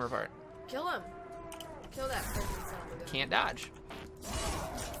head armor part. Kill him. Kill that person, son of a gun. Can't dodge.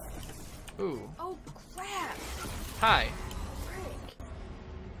 Ooh. Oh, crap. Hi. Frick.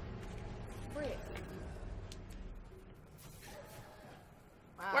 Frick.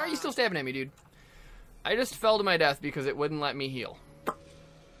 Wow. Why are you still stabbing at me, dude? I just fell to my death because it wouldn't let me heal.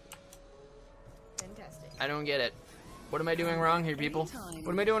 Fantastic. I don't get it. What am I doing wrong here, people?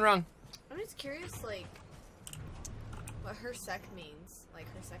 What am I doing wrong? I'm just curious, like, what her sec means. Like,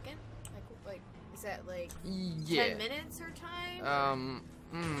 her second? Like is that, like, Yeah. 10 minutes her time?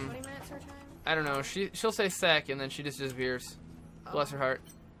 20 minutes her time? I don't know. She'll say sec and then she just disappears. Bless her heart.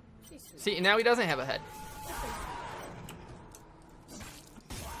 She's sweet. See, now he doesn't have a head.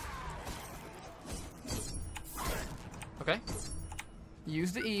 Okay.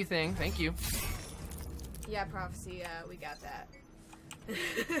 Use the E thing. Thank you. Yeah, Prophecy, we got that.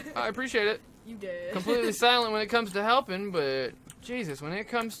 I appreciate it. You did. Completely silent when it comes to helping, but Jesus, when it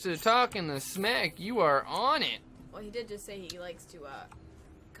comes to talking the smack, you are on it. Well, he did just say he likes to,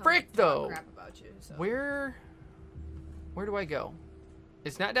 come Frick, and talk though. crap about you, so. Where do I go?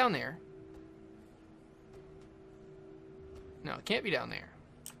 It's not down there. No, it can't be down there.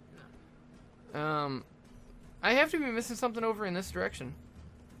 I have to be missing something over in this direction.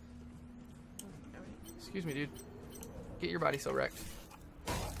 Excuse me, dude. Get your body so wrecked.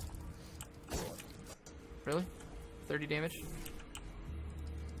 Really? 30 damage?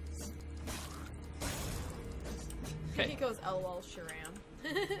 He Okay. goes, LOL, Sharam.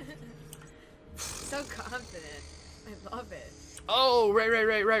 So confident. I love it. Oh,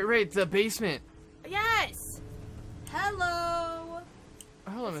 right. The basement. Yes! Hello! Oh,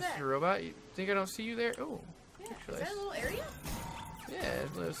 hello, What's Mr. that? Robot. You think I don't see you there? Oh. Yeah, Actually, is that a little area? yeah,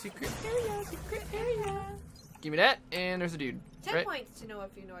 a little secret area. Give me that, and there's a dude. 10 Right? points to know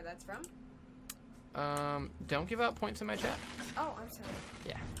if you know where that's from. Don't give out points in my chat. Oh, I'm sorry.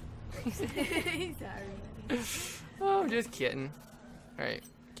 Yeah. Sorry. Oh, just kidding. Alright,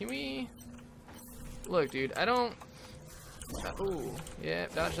 can we... Look, dude, I don't... Ooh, yeah,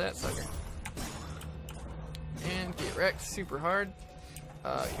 dodge that sucker. And get wrecked super hard.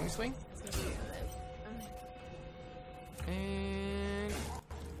 Can we swing? And...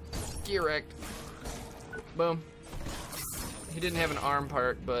 Get wrecked. Boom. He didn't have an arm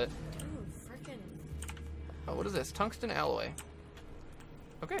part, but... Ooh, frickin'. Oh, what is this? Tungsten alloy.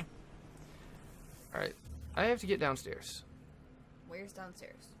 Okay. Alright. I have to get downstairs. Where's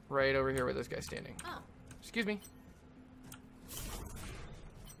downstairs? Right over here where this guy's standing. Oh, Excuse me.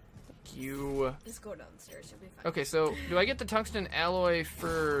 Thank you. just go downstairs. You'll be fine. Okay, so do I get the tungsten alloy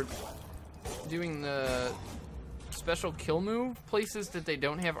for doing the special kill move places that they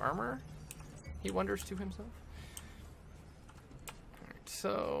don't have armor? He wonders to himself. Alright,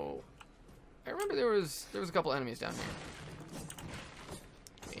 so I remember there was a couple enemies down here.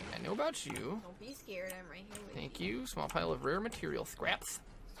 Okay, I know about you. Don't be scared. I'm right here with Thank you. Small pile of rare material scraps.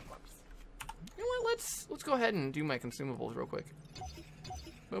 You know what? Let's go ahead and do my consumables real quick.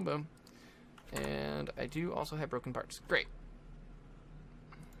 Boom, boom. And I do also have broken parts. Great.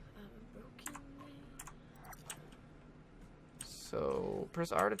 broken. So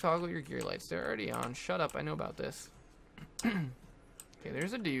press R to toggle your gear lights. They're already on. Shut up. I know about this. Okay,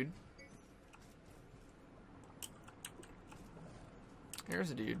 there's a dude.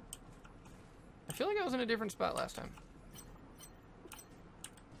 There's a dude. I feel like I was in a different spot last time.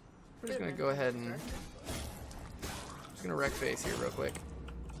 We're just gonna go ahead and just gonna wreck face here real quick.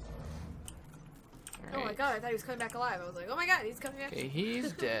 Oh my Alright. god, I thought he was coming back alive. I was like, oh my god, he's coming back. Okay,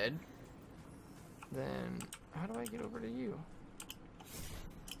 he's dead. Then how do I get over to you?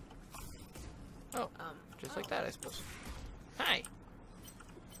 Oh, just like that, I suppose. Hi.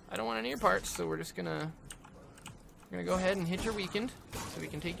 I don't want any of your parts, so we're just gonna go ahead and hit your weakened, so we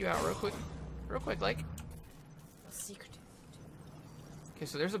can take you out real quick, like. Secret. Okay,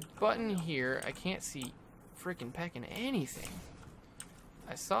 so there's a button here. I can't see freaking packing anything.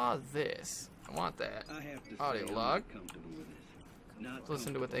 I saw this. I want that. I have to Audio say I'm log. not comfortable with this. Not Let's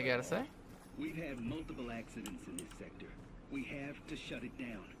listen to what they comfortable gotta at say. all. We've had multiple accidents in this sector. We have to shut it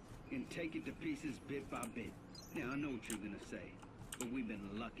down and take it to pieces bit by bit. Now, I know what you're gonna say, but we've been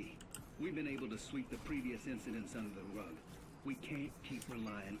lucky. We've been able to sweep the previous incidents under the rug. We can't keep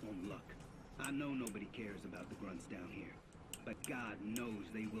relying on luck. I know nobody cares about the grunts down here, but God knows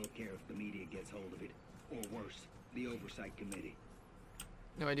they will care if the media gets hold of it, or worse, the Oversight Committee.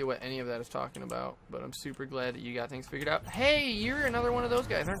 No idea what any of that is talking about, but I'm super glad that you got things figured out. Hey, you're another one of those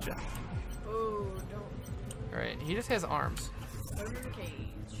guys, aren't you? Oh, don't. Alright, he just has arms. Put him in the cage.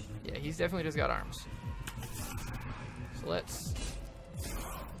 Yeah, he's definitely just got arms. So let's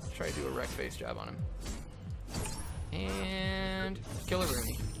try to do a wreck face job on him. And kill a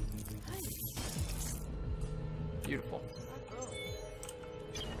Rooney. Beautiful. Oh.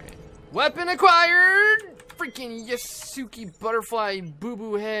 Right. Weapon acquired! Freaking Yasuki Butterfly Boo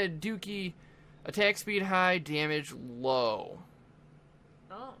Boo Head Dookie. Attack speed high, damage low.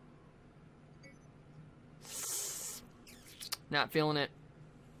 Oh. Not feeling it.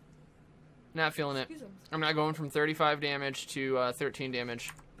 Not feeling it. Excuse 'em. I'm not going from 35 damage to 13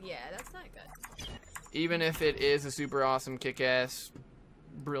 damage. Yeah, that's not good. Even if it is a super awesome, kick-ass,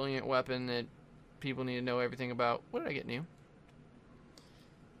 brilliant weapon that people need to know everything about. What did I get new?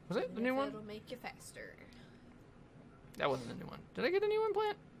 Was it the new one? It'll make you faster. That wasn't the new one. Did I get a new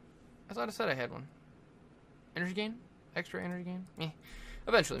implant? I thought I said I had one. Energy gain? Extra energy gain? Eh.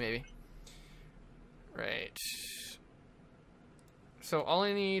 Eventually, maybe. Right. So all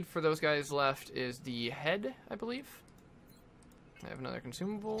I need for those guys left is the head, I believe. I have another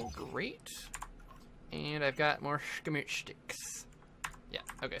consumable. Great. And I've got more sticks. Yeah,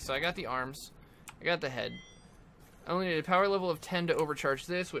 okay, so I got the arms. I got the head. I only need a power level of 10 to overcharge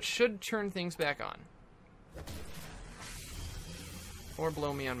this, which should turn things back on. Or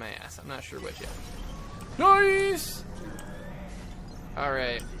blow me on my ass. I'm not sure which yet. Nice!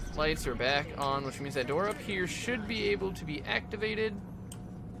 Alright, lights are back on, which means that door up here should be able to be activated.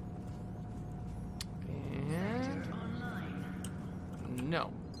 And...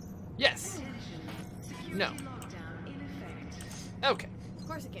 no. Yes! No. Okay. Of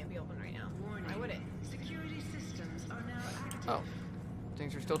course it can't be open right now. Why would it? Oh.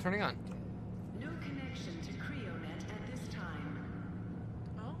 Things are still turning on. No connection to CreoNet at this time.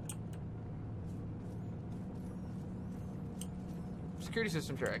 Oh. Security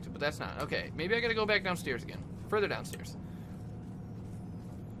systems are active, but that's not. Okay, maybe I gotta go back downstairs again. Further downstairs.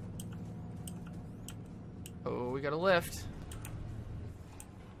 Oh, we got a lift.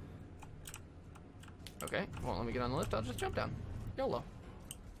 Okay, won't let me get on the lift. I'll just jump down. YOLO.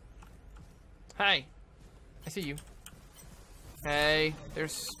 Hi. I see you. Hey,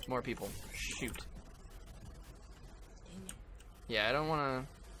 there's more people. Shoot. Yeah, I don't want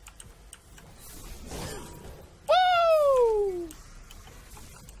to... Woo!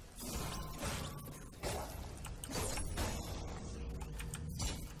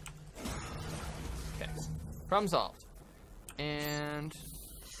 Okay. Problem solved. And...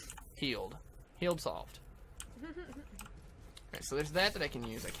 healed. Healed solved. Alright, so there's that I can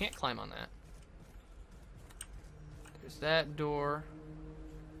use. I can't climb on that. There's that door.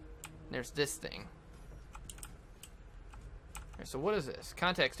 There's this thing. Alright, so what is this?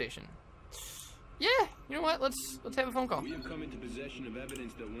 Contact station. Yeah, you know what? Let's have a phone call. We have come into possession of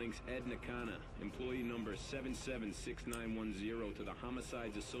evidence that links Ed Nakana, employee number 776910, to the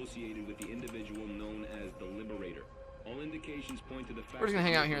homicides associated with the individual known as the Liberator. All indications point to the fact We're just gonna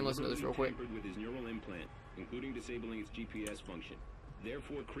hang out here and listen to this real quick. tampered with his neural implant, including disabling its GPS function.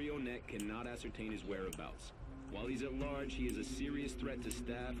 Therefore, CreoNet cannot ascertain his whereabouts. While he's at large, he is a serious threat to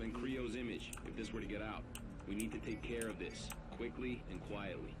staff and Creo's image. If this were to get out, we need to take care of this quickly and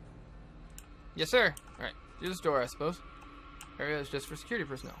quietly. Yes, sir. All right, through this door, I suppose. Area is just for security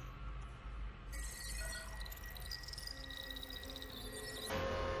personnel.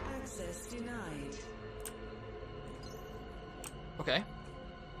 Access denied. Okay.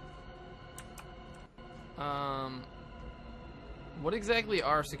 What exactly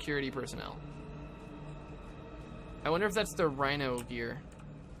are security personnel? I wonder if that's the Rhino gear.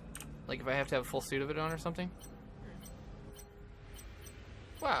 Like if I have to have a full suit of it on or something.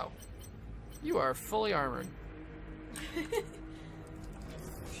 Wow. You are fully armored.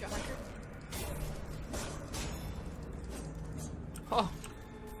 Shocker. Oh.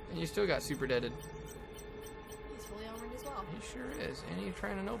 And you still got super deaded. He's fully armored as well. He sure is. And you're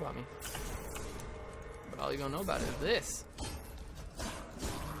trying to know about me. But all you're gonna know about is this.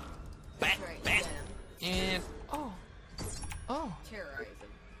 That's right. bam. Yeah. And oh. Oh. Terrorize him.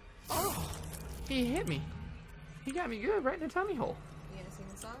 Oh. He hit me. He got me good right in the tummy hole. You gonna sing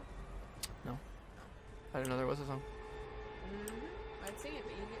the song? No. I didn't know there was a song. I'd sing it,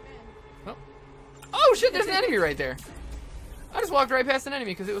 but you get mad. Oh. Oh shit, there's an enemy right there. I just walked right past an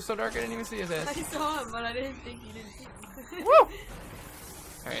enemy because it was so dark I didn't even see his I ass. saw him, but I didn't think you didn't see him. Woo!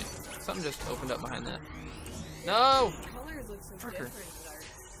 Alright, something just opened up behind that. No! Colors look so Parker. different in the dark.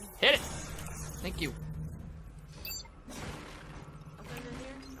 Hit it! Thank you. Nothing in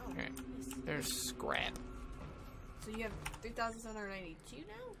here? Oh, Alright, nice. there's scrap. So you have 3,792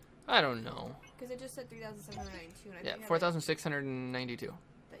 now? I don't know. Because it just said 3,792. And I Yeah, think you had, 4,692. Like,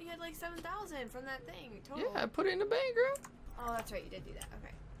 but you had like 7,000 from that thing total. Yeah, I put it in the bank, girl. Oh, that's right. You did do that.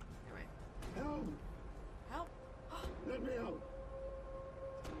 Okay. Never mind. Help! Help? Let me out!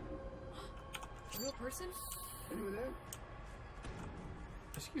 A real person? Anyone there?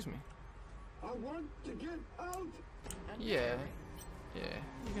 Excuse me. I want to get out. Yeah. Yeah.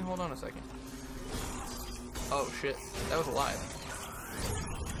 You can hold on a second. Oh shit. That was alive.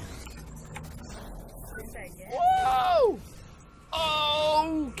 Whoa!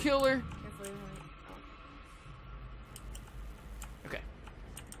 Oh, killer. Okay.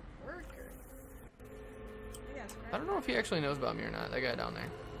 I don't know if he actually knows about me or not, that guy down there.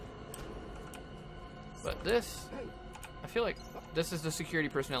 But this, I feel like this is the security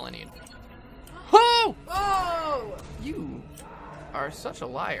personnel I need. Whoa! Whoa! You are such a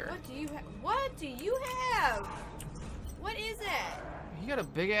liar. What do you have? What do you have? What is that? He got a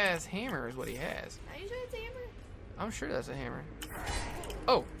big ass hammer is what he has. Are you sure it's a hammer? I'm sure that's a hammer.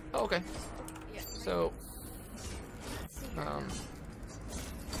 Oh, okay. Yeah. So,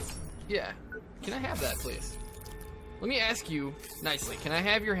 yeah. Can I have that, please? Let me ask you nicely. Can I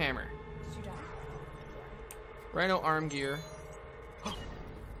have your hammer? Rhino arm gear.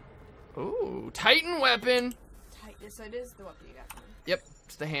 Ooh, Titan weapon. So it is the weapon you got from him. Yep,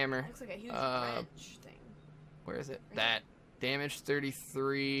 it's the hammer. Looks like a huge wrench thing. Where is it? That. Damage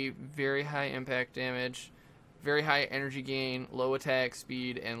 33, very high impact damage, very high energy gain, low attack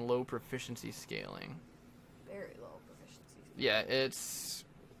speed, and low proficiency scaling. Very low proficiency. Yeah, it's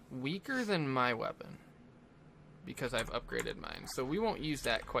weaker than my weapon because I've upgraded mine. So we won't use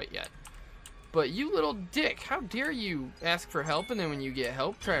that quite yet. But you little dick, how dare you ask for help and then when you get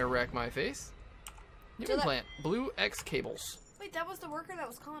help, try to wreck my face? New implant, Blue X cables. Wait, that was the worker that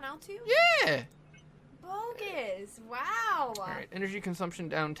was calling out to you? Yeah! Bogus. Wow. Alright, energy consumption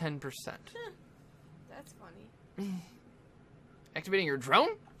down 10%. That's funny. Activating your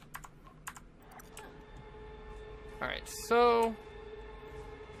drone? Alright, so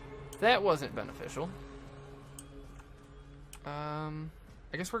that wasn't beneficial. I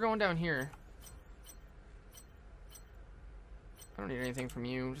guess we're going down here. I don't need anything from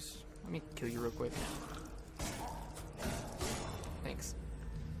you. Just let me kill you real quick. Thanks.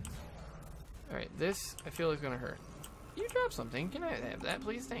 Alright, this I feel is gonna hurt. You dropped something. Can I have that,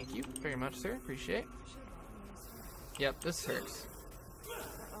 please? Thank you very much, sir. Appreciate. Yep, this hurts.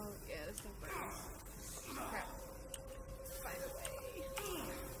 Oh, yeah, this thing burns. Crap. Find a way.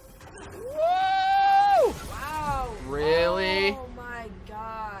 Whoa! Wow. Really? Oh my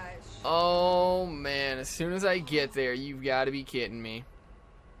gosh. Oh man, as soon as I get there, you've got to be kidding me.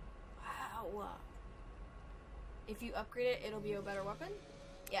 Wow. If you upgrade it, it'll be a better weapon?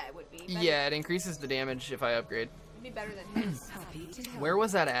 Yeah, it would be. Better. Yeah, it increases the damage if I upgrade. It'd be better than his. Where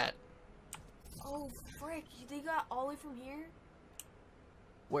was that at? Oh, frick. They got all the way from here?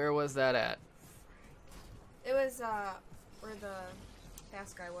 Where was that at? It was, where the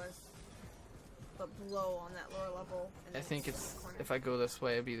fast guy was. But below on that lower level. And I think then it's, corner. if I go this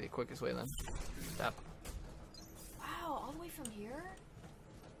way, it'd be the quickest way then. Stop. Wow, all the way from here?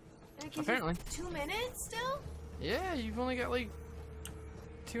 And it gives Apparently. you 2 minutes still? Yeah, you've only got like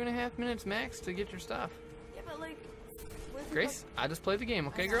 2.5 minutes max to get your stuff. Yeah, but like... Grace, I just played the game,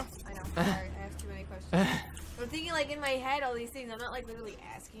 okay, girl? I know. Sorry, I have too many questions. I'm thinking like in my head all these things. I'm not like literally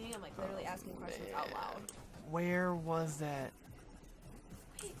asking. I'm like literally asking questions out loud. Where was that?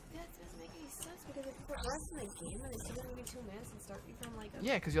 Wait, that doesn't make any sense because if you put rest in the game and it's still gonna be 2 minutes and start you from like a...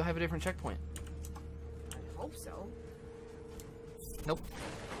 Yeah, because you'll have a different checkpoint. I hope so. Nope.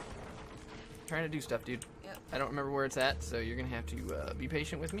 Trying to do stuff, dude. Yep. I don't remember where it's at, so you're gonna have to be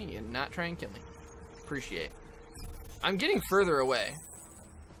patient with me and not try and kill me. Appreciate. I'm getting further away.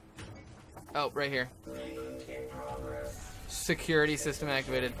 Oh, right here. Security system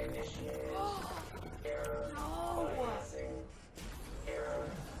activated. No.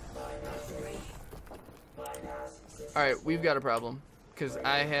 Alright, we've got a problem. Because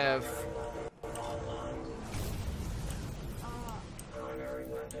I have...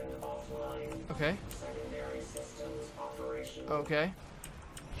 Okay. Okay.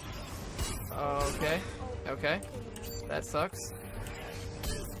 Okay. Okay. That sucks.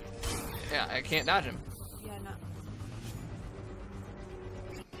 Yeah, I can't dodge him. Yeah, no.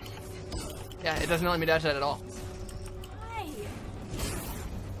 Yeah, it doesn't let me dodge that at all. Why?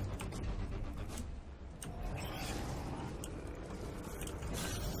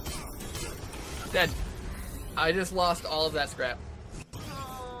 Dead. I just lost all of that scrap. No.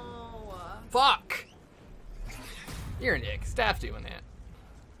 Fuck! You're an ick. Stop doing that.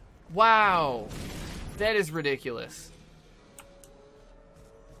 Wow. That is ridiculous.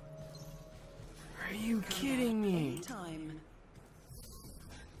 Are you kidding me? Time.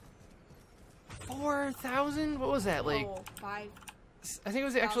 4,000? What was that? Like, Oh, 5. I think it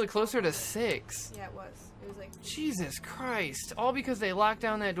was actually closer to 6. Yeah, it was. It was like... Jesus Christ. All because they locked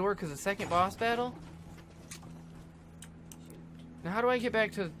down that door because of the second boss battle? Now how do I get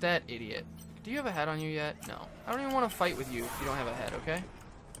back to that idiot? Do you have a head on you yet? No. I don't even want to fight with you if you don't have a head, okay?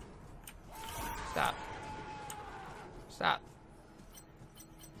 Stop. Stop.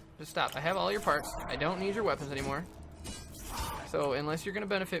 Just stop. I have all your parts. I don't need your weapons anymore. So, unless you're going to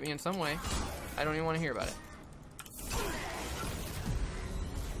benefit me in some way, I don't even want to hear about it.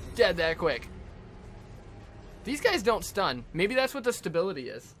 Dead that quick. These guys don't stun. Maybe that's what the stability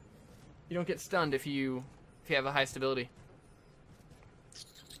is. You don't get stunned if you have a high stability.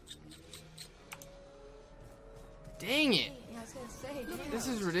 Dang it. Yeah, I was gonna say, This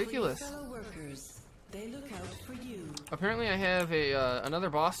is ridiculous. Fellow workers, they look out for you. Apparently I have another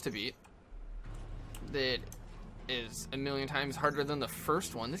boss to beat that is a million times harder than the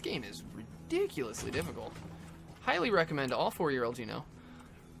first one. This game is ridiculously difficult. Highly recommend to all 4-year-olds you know.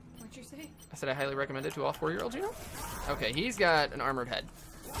 What'd you say? I said I highly recommend it to all 4-year-olds you know. Okay, he's got an armored head.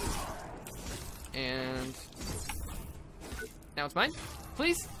 And now it's mine.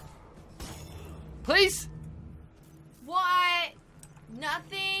 Please. Please. What?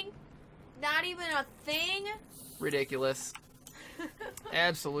 Nothing? Not even a thing? Ridiculous.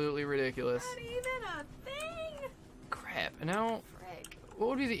 Absolutely ridiculous. Not even a thing? Crap. And now, Frick. what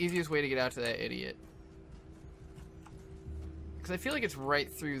would be the easiest way to get out to that idiot? Because I feel like it's right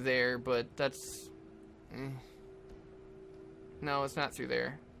through there, but that's... No, it's not through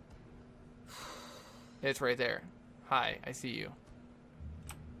there. It's right there. Hi, I see you.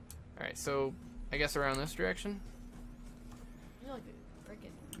 Alright, so I guess around this direction? You're like a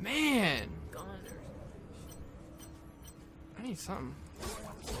freaking Man! gun or I need something.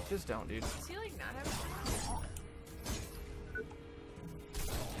 Just don't, dude. Is he like not having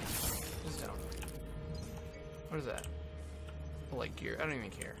Just don't. What is that? Oh, like gear. I don't even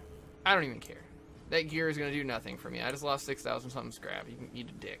care. I don't even care. That gear is gonna do nothing for me. I just lost 6,000 something scrap. You can eat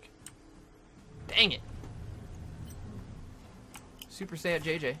a dick. Dang it! Super sad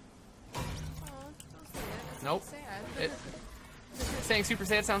JJ. Aw, don't say that. That's Nope. sad. Saying super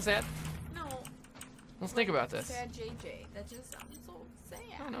sad sounds sad? No. Let's think about this. Sad JJ. That just sounds so sad.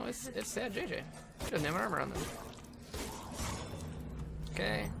 Oh no, it's sad JJ. She doesn't have an armor on them.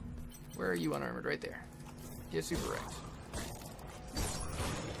 Okay. Where are you unarmored? Right there. Get super right.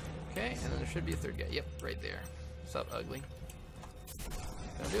 Okay, and then there should be a third guy. Yep, right there. What's up, ugly?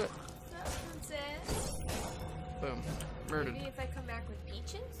 Gonna do it. Princess. Boom. Murdered. Maybe if I come back with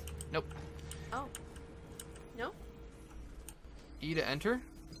peaches? Nope. Oh. No? E to enter?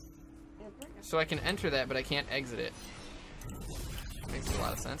 So I can enter that, but I can't exit it. Makes a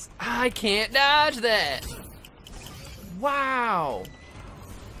lot of sense. I can't dodge that! Wow!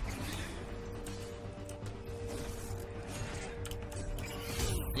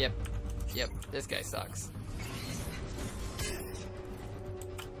 Yep. Yep. This guy sucks.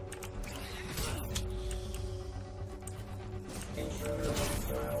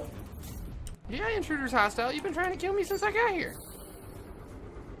 Yeah, intruder's hostile. You've been trying to kill me since I got here.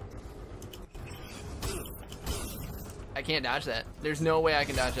 I can't dodge that. There's no way I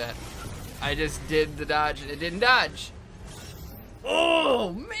can dodge that. I just did the dodge and it didn't dodge.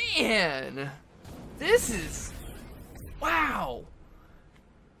 Oh, man! This is... Wow!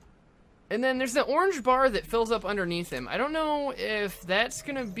 And then there's the orange bar that fills up underneath him. I don't know if that's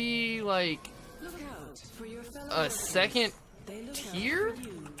gonna be, like, Look out for your fellow a workers. second They look out tier? for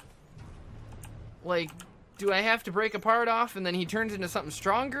you. Like, do I have to break a part off and then he turns into something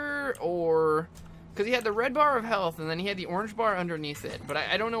stronger? Or... Because he had the red bar of health and then he had the orange bar underneath it. But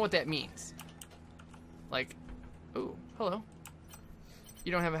I don't know what that means. Like, ooh, hello.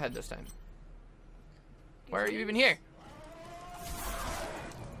 You don't have a head this time. Why are you even here?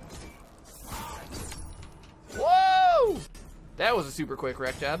 Whoa! That was a super quick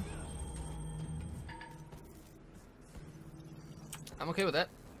wreck job. I'm okay with that.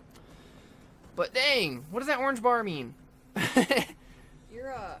 But dang, what does that orange bar mean?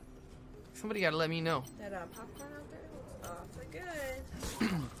 You're, Somebody gotta let me know. that, popcorn out there looks awfully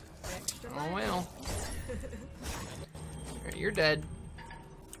good. Extra Oh large. well. Alright, you're dead.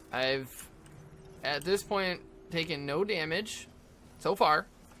 I've, at this point, taken no damage so far.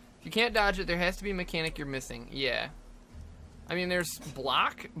 If you can't dodge it, there has to be a mechanic you're missing. Yeah. I mean, there's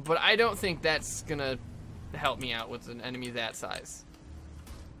block, but I don't think that's gonna help me out with an enemy that size.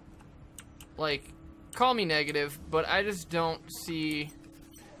 Like, call me negative, but I just don't see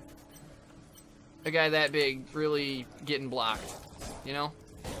a guy that big really getting blocked, you know?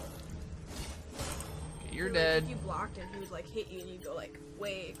 Okay, you're Like, dead. if you blocked him, he would like hit you and you'd go like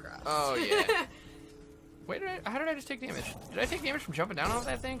way across. Oh, yeah. Wait, how did I just take damage? Did I take damage from jumping down off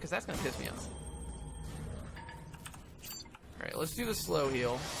that thing? Because that's going to piss me off. Alright, let's do the slow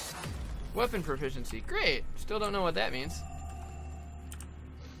heal. Weapon proficiency. Great. Still don't know what that means.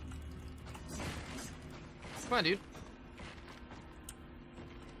 Come on, dude.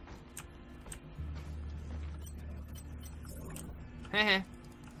 Heh.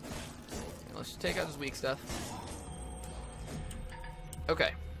 Let's just take out this weak stuff.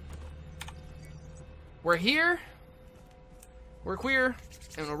 Okay. We're here. We're queer.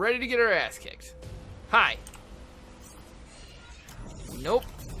 And we're ready to get our ass kicked. Hi. Nope.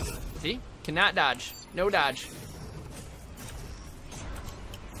 See? Cannot dodge. No dodge.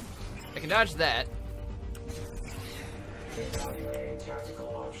 I can dodge that. Evaluating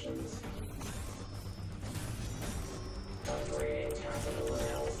tactical options. Calculating tactical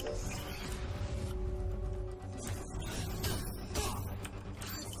analysis.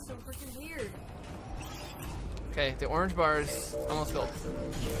 This is so freaking weird. Okay, the orange bar is almost filled.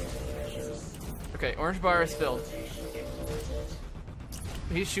 Okay, orange bar is filled.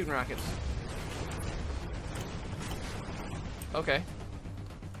 He's shooting rockets. Okay.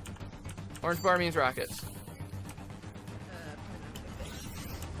 Orange bar means rockets.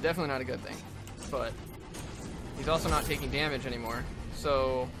 Definitely not a good thing. But he's also not taking damage anymore.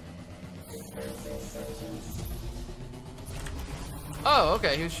 So... Oh,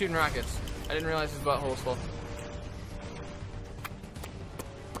 okay, he was shooting rockets. I didn't realize his butthole was full.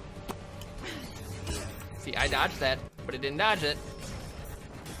 See, I dodged that, but it didn't dodge it.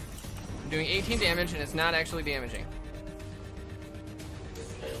 I'm doing 18 damage, and it's not actually damaging.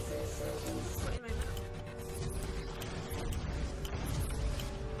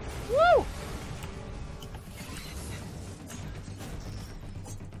 Woo!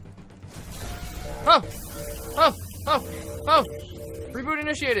 Oh! Oh! Oh! Oh! Reboot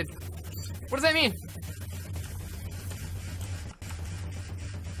initiated. What does that mean?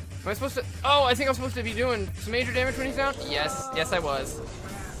 Am I supposed to... Oh, I think I'm supposed to be doing some major damage when he's down? Yes. Yes, I was.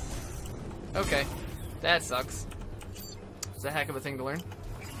 Okay. That sucks. It's a heck of a thing to learn.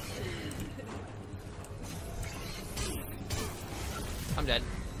 I'm dead.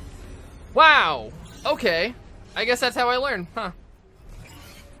 Wow! Okay. I guess that's how I learn, huh?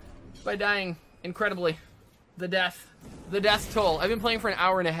 By dying incredibly. The death. The death toll. I've been playing for an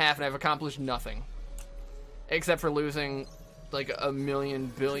hour and a half and I've accomplished nothing. Except for losing... like a million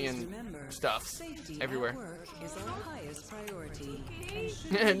billion stuffs everywhere. Is our highest priority.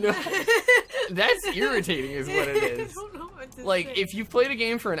 No, that's irritating is what it is. I don't know what to Like, say. if you've played a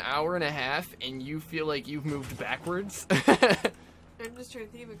game for an hour and a half and you feel like you've moved backwards. I'm just trying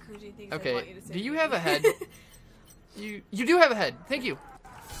to think of encouraging things I want Okay, you to say. do you have a head? You do have a head. Thank you.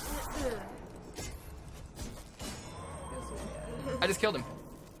 I just killed him.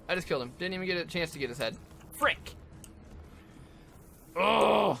 I just killed him. Didn't even get a chance to get his head. Frick.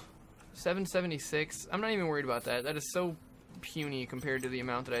 Oh, 776. I'm not even worried about that. That is so puny compared to the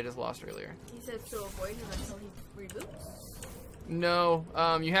amount that I just lost earlier. He said to avoid him until he reboots. No,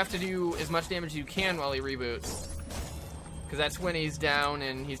 you have to do as much damage as you can while he reboots. Because that's when he's down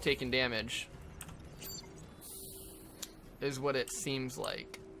and he's taking damage. Is what it seems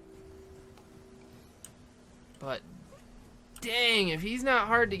like. But, dang, if he's not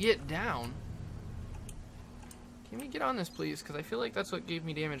hard to get down. Can we get on this, please? Because I feel like that's what gave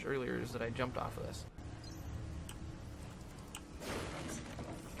me damage earlier, is that I jumped off of this.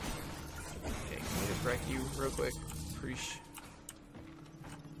 Okay, can we just wreck you real quick? Preach.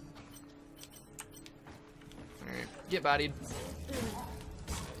 Alright, get bodied.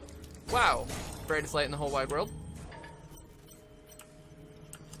 Wow! Brightest light in the whole wide world.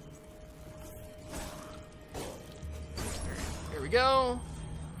 Alright, here we go.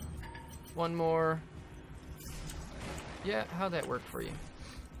 One more. Yeah, how'd that work for you?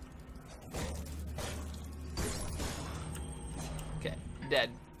 Okay, dead.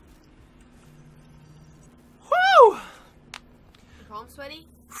 Woo! Your palms sweaty?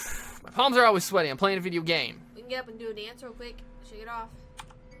 My palms are always sweaty. I'm playing a video game. We can get up and do a dance real quick. Shake it off.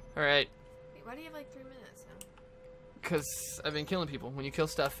 Alright. Wait, why do you have like 3 minutes now? Because I've been killing people. When you kill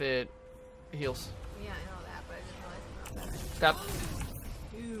stuff, it heals. Yeah, I know that, but I didn't realize it's Stop. not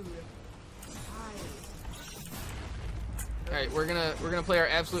that. Dude. Alright, we're gonna play our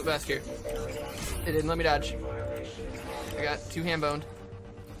absolute best here. It didn't let me dodge. I got 2 hand boned.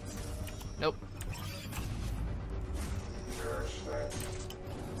 Nope.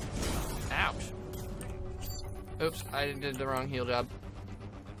 Ouch. Oops, I did the wrong heal job.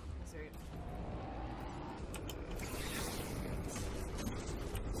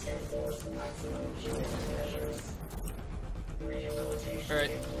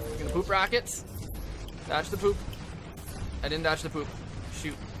 Alright, gonna poop rockets. Dodge the poop. I didn't dodge the poop.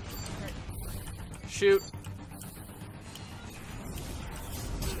 Shoot. Shoot.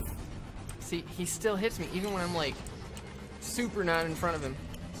 See, he still hits me even when I'm like super not in front of him.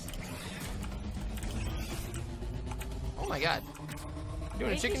 my god. You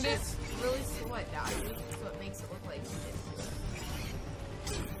doing a chicken dance? Really slow at dodging, so it makes it look like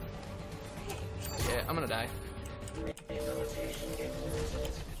Yeah, I'm gonna die. How much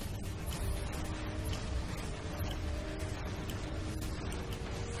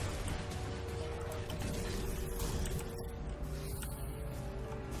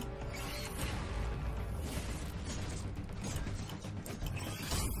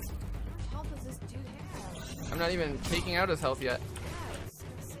health does this dude have? I'm not even taking out his health yet. Yeah, I was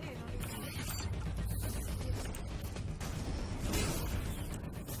gonna say,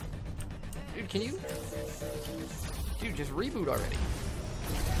 Dude, can you? Dude, just reboot already.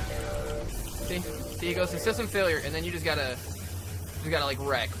 See? See, he goes to system failure, and then you just gotta like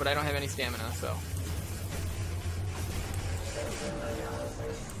wreck, but I don't have any stamina, so.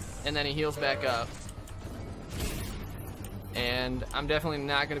 And then he heals back up. And I'm definitely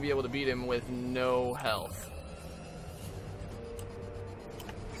not gonna be able to beat him with no health.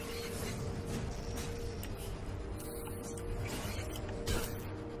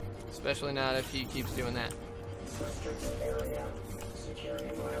 Especially not if he keeps doing that.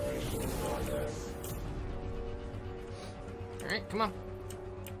 Alright, come on.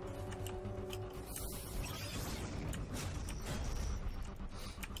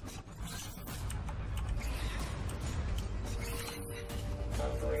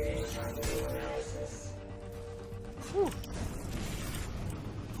 Whew.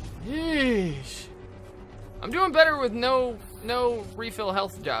 Yeesh. I'm doing better with no refill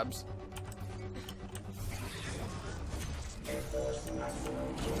health jobs.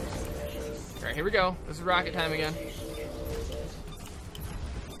 Alright, here we go. This is rocket time again.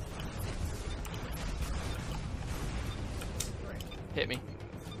 Hit me.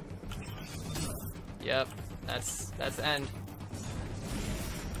 Yep, that's the end.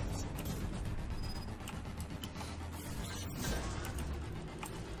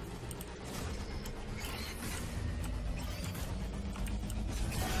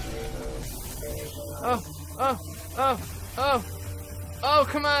 Oh,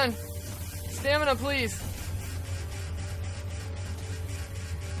 come on. Stamina, please.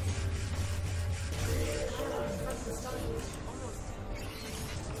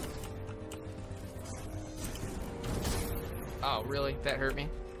 Oh, really? That hurt me.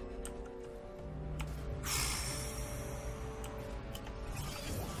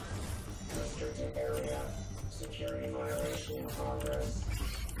 Restricted area. Security violation in progress.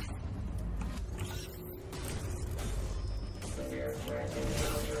 Severe threat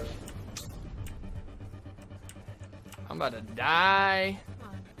encountered. I'm about to die.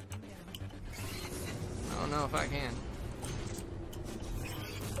 I don't know if I can.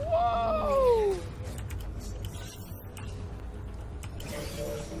 Whoa!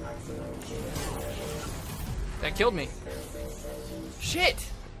 That killed me. Shit!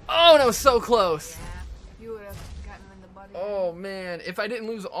 Oh, that was so close. Yeah, you would have gotten him in the body. Oh man, if I didn't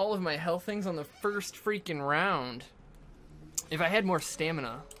lose all of my health things on the first freaking round. If I had more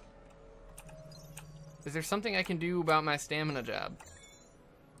stamina. Is there something I can do about my stamina job?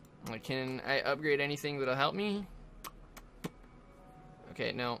 Like, can I upgrade anything that'll help me?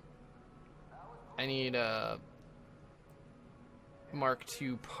 Okay, no. I need Mark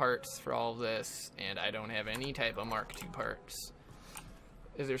II parts for all of this, and I don't have any type of Mark II parts.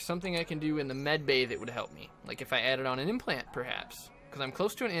 Is there something I can do in the med bay that would help me? Like if I added on an implant, perhaps? Because I'm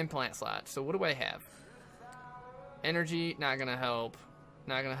close to an implant slot, so what do I have? Energy, not gonna help.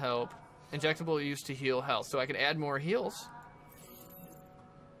 Not gonna help. Injectable used to heal health, so I could add more heals.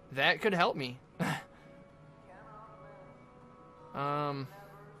 That could help me.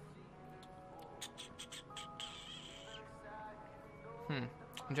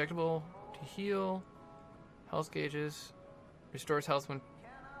 Injectable to heal. Health gauges. Restores health when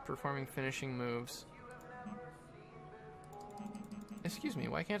performing finishing moves. Excuse me,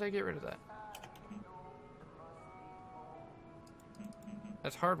 why can't I get rid of that?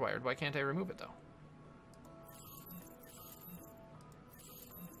 That's hardwired. Why can't I remove it, though?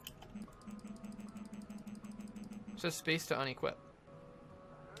 It says space to unequip.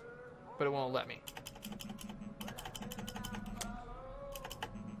 But it won't let me.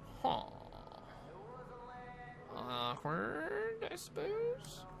 Huh. Awkward, I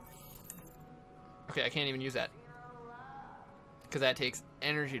suppose. Okay, I can't even use that. Because that takes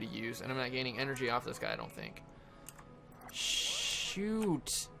energy to use, and I'm not gaining energy off this guy, I don't think.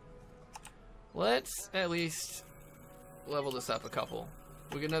 Shoot. Let's at least level this up a couple.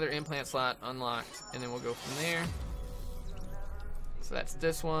 We'll get another implant slot unlocked, and then we'll go from there. So that's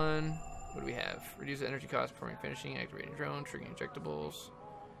this one. What do we have? Reduce the energy cost, performing finishing, activating drone, triggering injectables.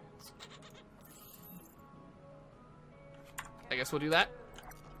 I guess we'll do that.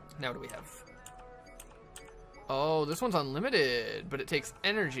 Now what do we have? Oh, this one's unlimited, but it takes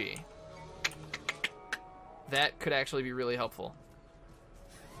energy. That could actually be really helpful.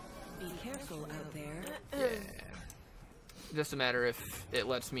 Be careful out there. Yeah. Just a matter if it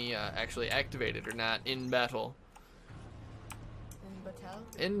lets me actually activate it or not in battle.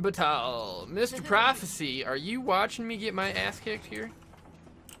 In battle. Mr. Prophecy, are you watching me get my ass kicked here?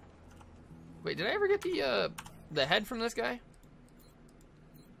 Wait, did I ever get the head from this guy?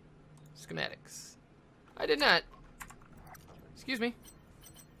 Schematics. I did not. Excuse me.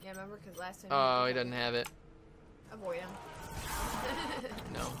 Yeah, remember? Because last time. Oh, he doesn't have it. Avoid him.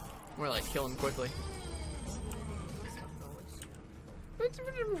 No. More like kill him quickly. I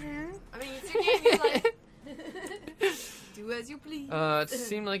mean, it's your game. You're like, do as you please. It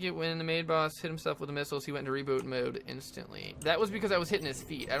seemed like it when the maid boss hit himself with the missiles, he went into reboot mode instantly. That was because I was hitting his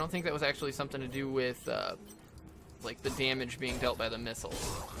feet. I don't think that was actually something to do with like the damage being dealt by the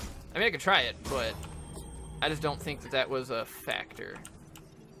missiles. I mean, I could try it, but I just don't think that that was a factor.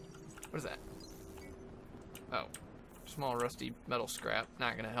 What is that? Oh, small rusty metal scrap.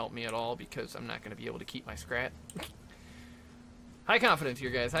 Not gonna help me at all because I'm not gonna be able to keep my scrap. High confidence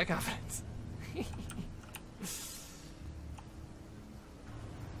here, guys. High confidence.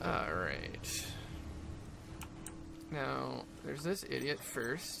 Alright. Now, there's this idiot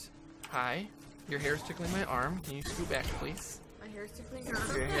first. Hi. Your hair's tickling my arm. Can you scoot back, please? My hair's tickling your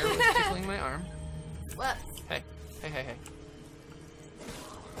arm. Your hair was tickling my arm. What? Hey. Hey, hey, hey.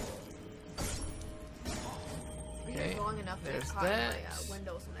 Okay, long enough to there's caught that. my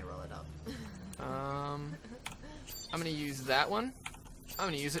windows when I roll it up. I'm gonna use that one. I'm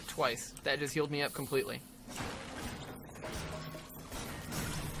gonna use it twice. That just healed me up completely.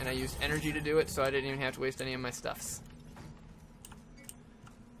 And I used energy to do it, so I didn't even have to waste any of my stuffs.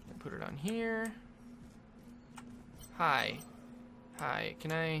 Put it on here. Hi. Hi,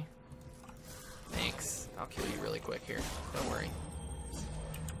 can I... Thanks. I'll kill you really quick here. Don't worry.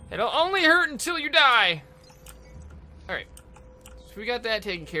 It'll only hurt until you die! Alright. So we got that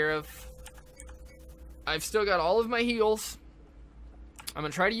taken care of. I've still got all of my heals. I'm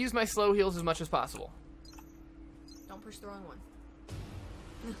gonna try to use my slow heals as much as possible. Don't push the wrong one.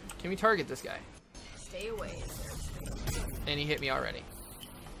 Can we target this guy? Stay away. And he hit me already.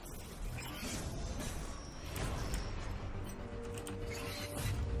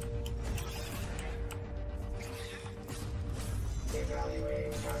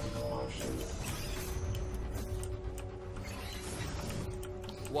 Evaluating tactical options.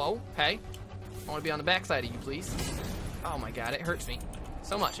 Whoa, hey. I want to be on the backside of you, please. Oh my god, it hurts me.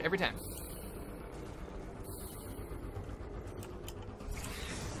 So much, every time.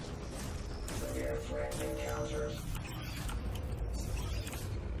 Severe threat encounters.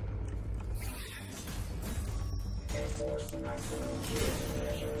 Enforce maximum security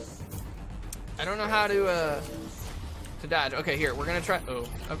measures. I don't know how to dodge. Okay, here, we're gonna try. Oh,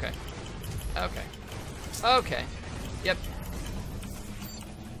 okay. Okay. Okay. Yep.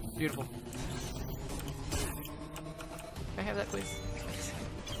 Beautiful. Can I have that, please?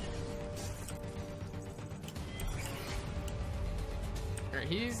 Alright,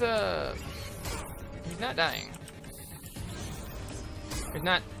 he's not dying. He's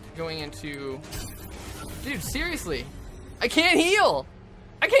not going into... Dude, seriously. I can't heal!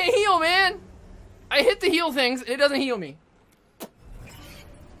 I can't heal, man! I hit the heal things, and it doesn't heal me.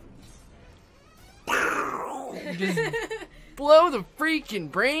 Just blow the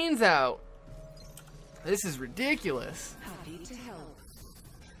freaking brains out. This is ridiculous. Happy to help.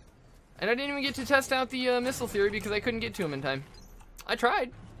 And I didn't even get to test out the missile theory because I couldn't get to him in time. I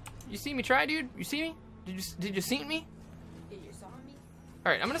tried. You see me try, dude? You see me? Did you see me? Yeah, you saw me?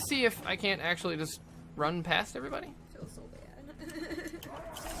 Alright, I'm gonna see if I can't actually just run past everybody. Feels so bad.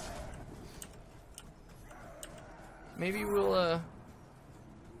 Maybe we'll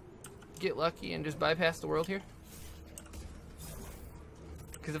get lucky and just bypass the world here.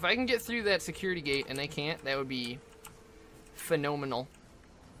 Because if I can get through that security gate and they can't, that would be phenomenal.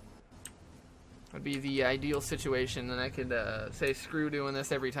 Would be the ideal situation, and I could say screw doing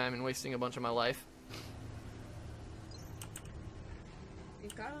this every time and wasting a bunch of my life.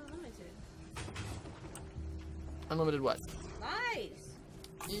 You've got unlimited. Unlimited what? Lives!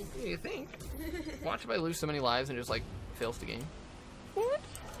 You think? Watch if I lose so many lives and just like fails the game. What?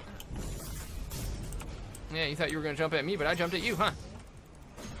 Yeah, you thought you were gonna jump at me, but I jumped at you, huh?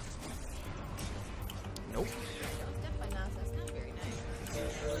 Nope. That's not very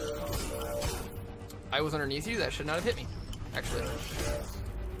nice. I was underneath you. That should not have hit me. Actually.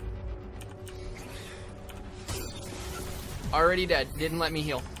 Already dead. Didn't let me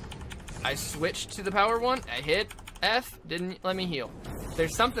heal. I switched to the power one. I hit. F didn't let me heal.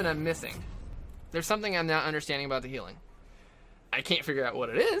 There's something I'm missing. There's something I'm not understanding about the healing. I can't figure out what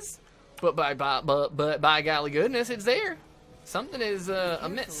it is, but by golly goodness, it's there. Something is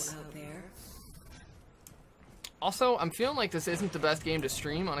amiss. Also, I'm feeling like this isn't the best game to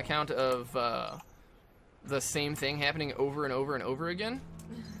stream on account of the same thing happening over and over and over again.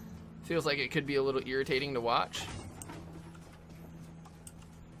 Feels like it could be a little irritating to watch.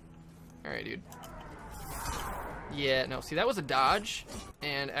 Alright, dude. Yeah, no, see, that was a dodge,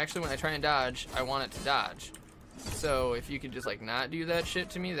 and actually when I try and dodge, I want it to dodge. So if you could just, like, not do that shit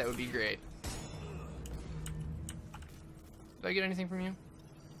to me, that would be great. Did I get anything from you?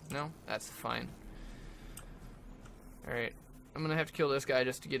 No? That's fine. Alright. I'm gonna have to kill this guy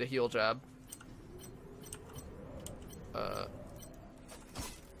just to get a heal job.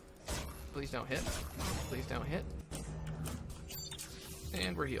 Please don't hit. Please don't hit.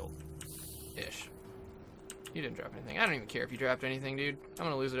 And we're healed. Ish. You didn't drop anything. I don't even care if you dropped anything, dude. I'm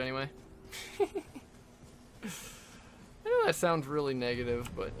gonna lose it anyway. I know that sounds really negative,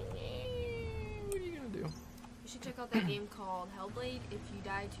 but what are you gonna do? You should check out that game called Hellblade. If you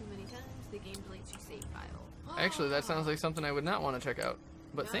die too many times, the game deletes your save file. Actually, that sounds like something I would not want to check out.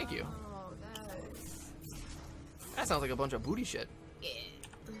 But thank you. Oh, that's... That sounds like a bunch of booty shit. Yeah.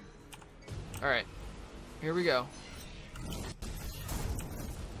 Alright. Here we go.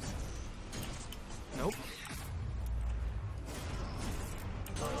 Nope.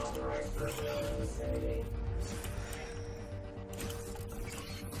 Unauthorized personnel in the vicinity.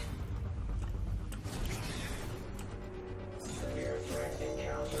 Severe threat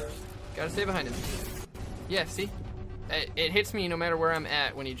encounters. Gotta stay behind him. Yeah, see? It hits me no matter where I'm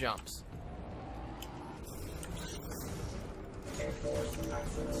at when he jumps. Enforce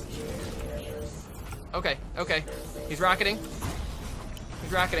maximum security measures. Okay, okay. He's rocketing.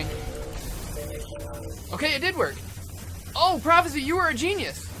 He's rocketing. Okay, it did work. Oh, Prophecy, you were a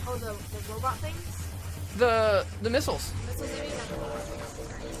genius. Oh, the robot things? The missiles. Missiles you mean?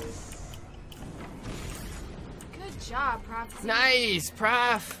 Good job, Prophecy. Nice,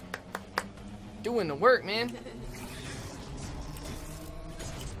 Prof. Doing the work, man.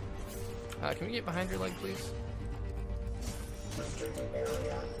 Can we get behind your leg, please? Restricted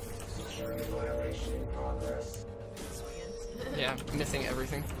area. Security violation in progress. Yeah, missing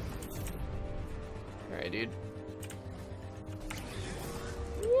everything. Alright, dude.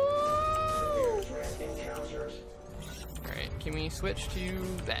 Severe threat encounters. Alright, can we switch to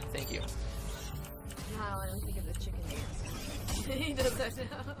that? Thank you. No, I don't think of the chicken dance. He does that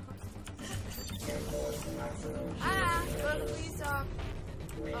now. Enforce maximum Ah, go to the police talk.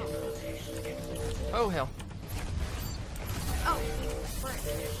 rehabilitation implemented. Oh, hell. Oh, frick.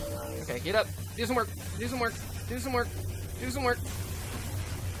 Okay, get up. Do some work. Do some work. Do some work. Do some work.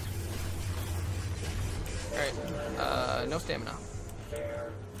 Alright. No stamina.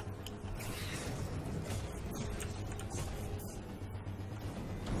 Fair.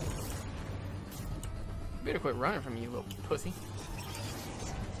 Better quit running from you, little pussy.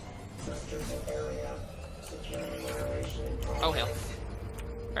 Restricted area. Security violation in progress. Oh, hell.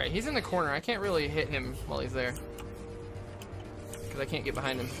 Alright, he's in the corner. I can't really hit him while he's there. Because I can't get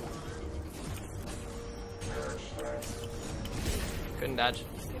behind him. Purge threats. Couldn't dodge. He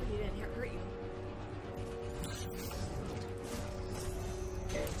didn't hurt you.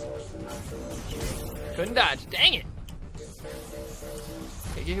 Enforce maximum security measures. Couldn't dodge. Dang it! Dispensing systems.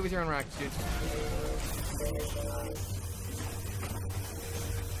 Okay, get hit with your own rockets, dude.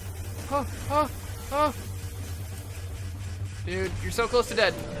 Oh, oh, oh! Dude, you're so close to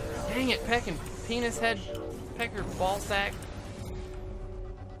dead. Dang it, pecking penis head, pecker ball sack.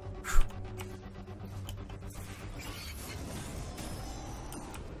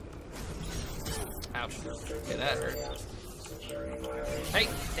 Ouch. Okay, that hurt. Hey,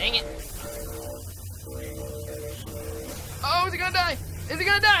 dang it. Oh, is he gonna die? Is he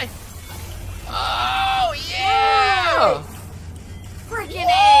gonna die? Oh, yeah! Freaking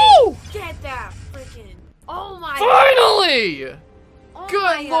Woo! A! Get that freaking. Oh my Finally! Oh Good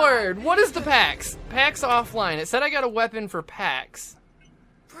my lord. What is the PAX? PAX offline. It said I got a weapon for PAX.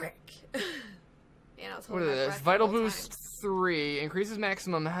 Frick. Yeah, What is this? Vital Boost 3. Increases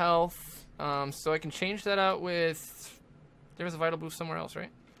maximum health. So I can change that out with... There was a Vital Boost somewhere else,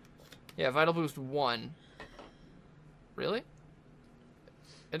 right? Yeah, Vital Boost 1. Really?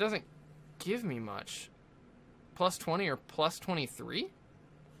 It doesn't give me much. Plus 20 or plus 23?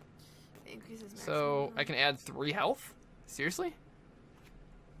 So I can add 3 health? Seriously?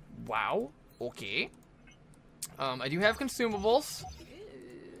 Wow. Okay. I do have consumables.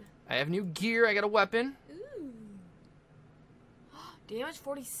 I have new gear. I got a weapon. Ooh. Damage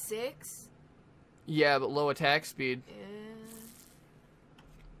 46? Yeah, but low attack speed.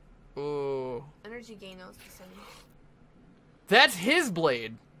 Yeah. Ooh. Energy gain knows the same. That's his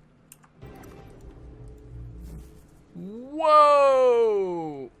blade.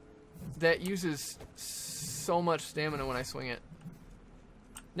 Whoa! That uses so much stamina when I swing it.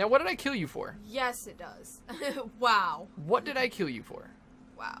 Now, what did I kill you for? Yes, it does. Wow. What did I kill you for?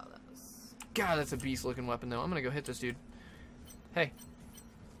 Wow, that was... God, that's a beast-looking weapon, though. I'm gonna go hit this dude. Hey.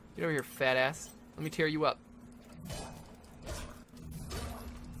 Get over here, fat ass. Let me tear you up.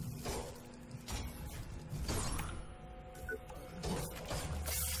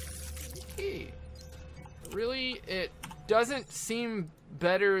 Hey. Really? It doesn't seem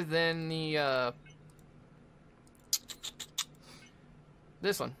better than the,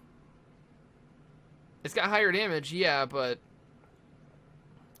 this one. It's got higher damage, yeah, but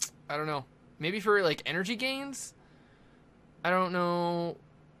I don't know. Maybe for like energy gains? I don't know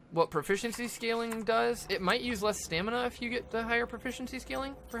what proficiency scaling does. It might use less stamina if you get the higher proficiency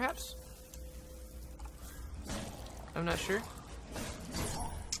scaling, perhaps. I'm not sure.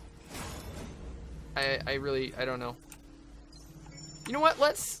 I don't know. You know what?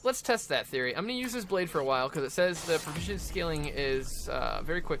 Let's test that theory. I'm gonna use this blade for a while because it says the proficiency scaling is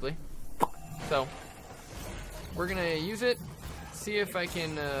very quickly. So we're gonna use it, see if I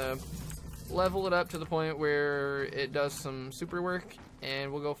can level it up to the point where it does some super work,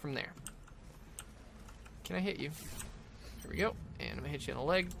 and we'll go from there. Can I hit you? Here we go. And I'm gonna hit you in the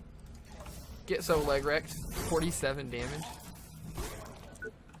leg. Get so leg wrecked. 47 damage.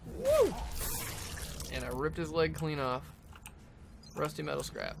 Woo! And I ripped his leg clean off. Rusty metal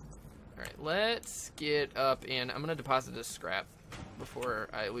scrap. Alright, let's get up and I'm gonna deposit this scrap before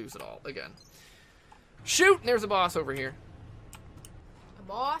I lose it all again. Shoot! There's a boss over here. A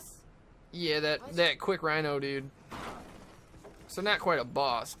boss? Yeah, that quick rhino dude. So not quite a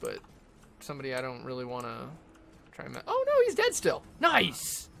boss, but somebody I don't really want to try and... Oh no, he's dead still.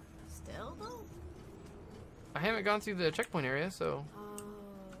 Nice! Still though? I haven't gone through the checkpoint area, so... Oh.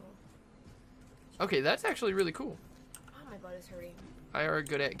 Okay, that's actually really cool. Oh, my butt is hurting. I are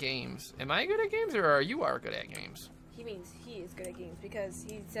good at games. Am I good at games, or are you good at games? He means he is good at games because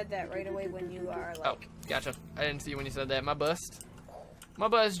he said that right away when you are like... Oh, gotcha. I didn't see when you said that. My bust. My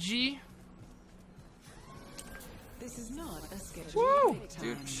bust, G. This is not a scheduled Woo! break time.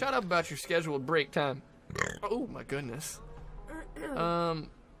 Dude, shut up about your scheduled break time. Oh, my goodness.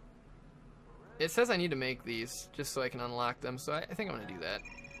 It says I need to make these just so I can unlock them, so I think I'm going to do that.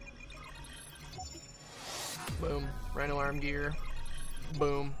 Boom. Rhino arm gear.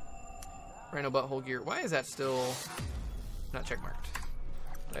 Boom. Rhino butthole gear. Why is that still not checkmarked?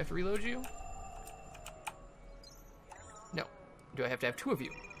 Do I have to reload you? No. Do I have to have 2 of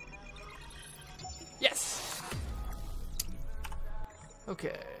you? Yes!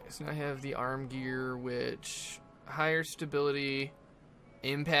 Okay, so now I have the arm gear, which higher stability,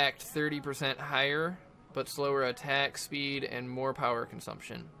 impact 30% higher, but slower attack speed and more power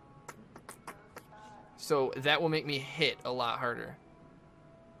consumption. So that will make me hit a lot harder.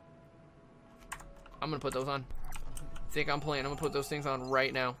 I'm gonna put those on. Think I'm playing. I'm gonna put those things on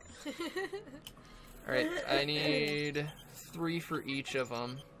right now. Alright, I need 3 for each of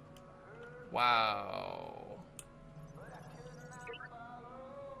them. Wow.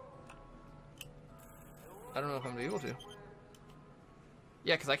 I don't know if I'm gonna be able to.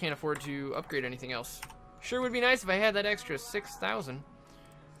 Yeah, because I can't afford to upgrade anything else. Sure would be nice if I had that extra 6,000.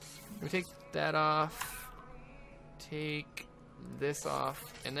 We take that off. Take this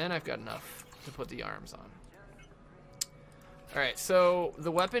off. And then I've got enough to put the arms on. Alright, so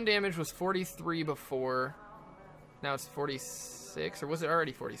the weapon damage was 43 before. Now it's 46. Or was it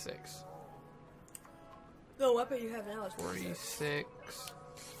already 46? The weapon you have now is 46.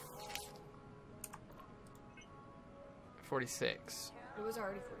 46. It was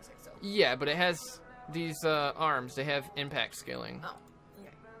already 46, though. Yeah, but it has these arms. They have impact scaling. Oh, okay.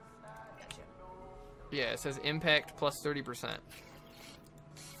 Gotcha. Yeah, it says impact plus 30%.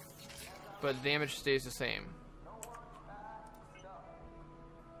 But the damage stays the same.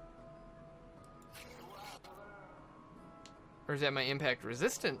 Or is that my impact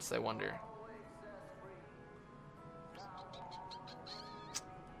resistance, I wonder?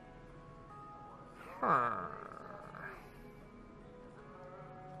 Huh.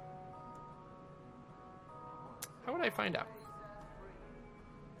 How would I find out?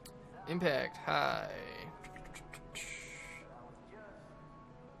 Impact high.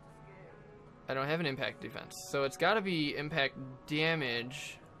 I don't have an impact defense, so it's got to be impact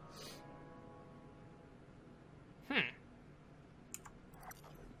damage.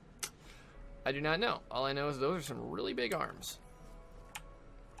 I do not know. All I know is those are some really big arms.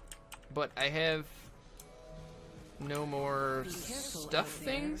 but I have no more stuff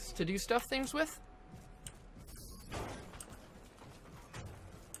things to do stuff things with.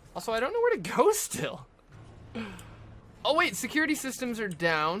 Also, I don't know where to go still. Oh wait, security systems are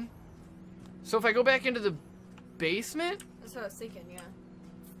down. So if I go back into the basement? That's what I was thinking, yeah.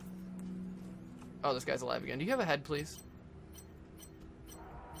 Oh, this guy's alive again. Do you have a head, please?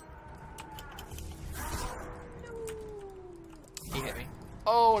 He hit me.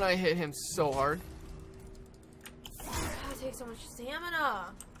 Oh, and I hit him so hard. That takes so much stamina.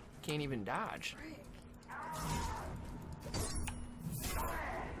 Can't even dodge. Frick.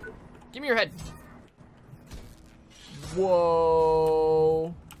 Give me your head.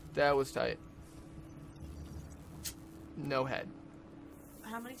 Whoa. That was tight. No head.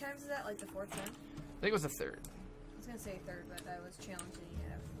 How many times is that? Like the fourth time? I think it was the third. I was gonna say third, but I was challenging you to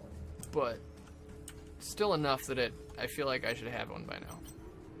have fourth. But still enough that I feel like I should have one by now.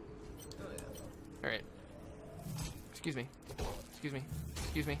 Oh, yeah. Alright. Excuse me. Excuse me.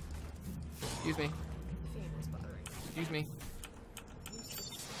 Excuse me. Excuse me. Excuse me.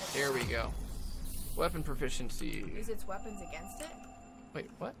 There we go. Weapon proficiency. Use its weapons against it? Wait,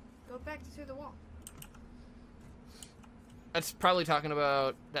 what? Go back through the wall. That's probably talking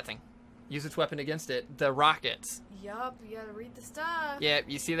about that thing. Use its weapon against it. The rockets. Yup, you gotta read the stuff. Yeah,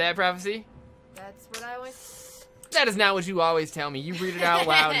 you see that prophecy? That's what I always... That is not what you always tell me. You read it out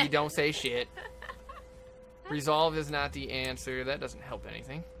loud and you don't say shit. Resolve is not the answer. That doesn't help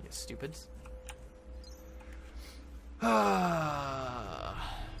anything, you stupids.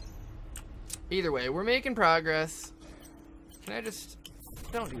 Either way, we're making progress. Can I just...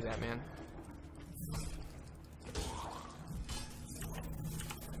 Don't do that, man.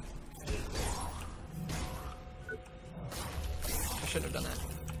 I shouldn't have done that.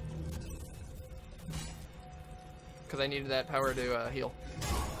 Because I needed that power to heal.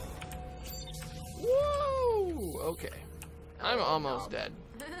 Woo! Okay. I'm almost dead.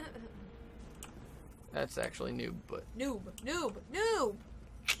 That's actually noob, but... Noob! Noob! Noob!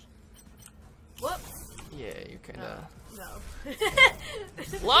 Whoops! Yeah, you kinda... No.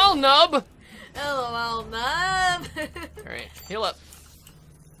 LOL, nub! LOL, nub! Alright, heal up.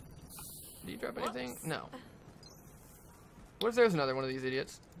 Did you drop anything? No. What if there's another one of these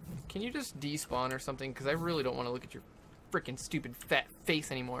idiots? Can you just despawn or something? Because I really don't want to look at your freaking stupid fat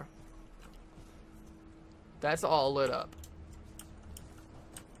face anymore. That's all lit up.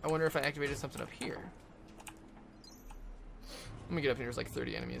 I wonder if I activated something up here. Let me get up here. There's like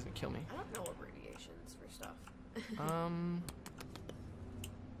 30 enemies and kill me. I don't know abbreviations for stuff.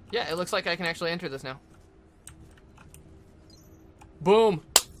 Yeah, it looks like I can actually enter this now. Boom!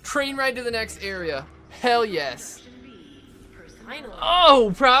 Train ride to the next area. Hell yes. Finally.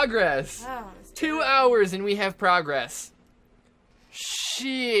 Oh, progress! Oh, 2 hours and we have progress.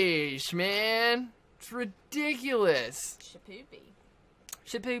 Sheesh, man. It's ridiculous. Shapoopy.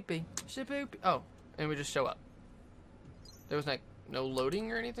 Shapoopy. Shapoopy. Oh, and we just show up. There was like no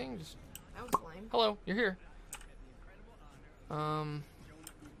loading or anything? Just... That was lame. Hello, you're here.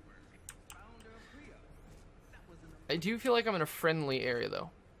 I do feel like I'm in a friendly area though.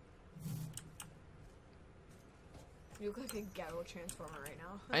 You look like a ghetto transformer right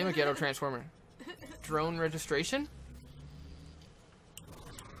now. I am a ghetto transformer. Drone registration?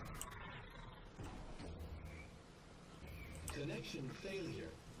 Connection failure.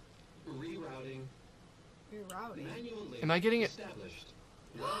 Rerouting. Rerouting. Manual link Am I getting it? established.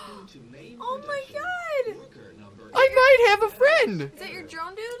 Welcome to main Oh my production. god! Worker number I might have a friend! Is that your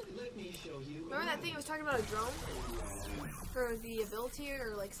drone, dude? Let me show you. Remember that thing I was talking about, a drone? For the ability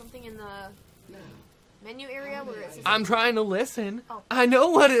or like something in the Now, menu area where it says... I'm trying to listen. Oh. I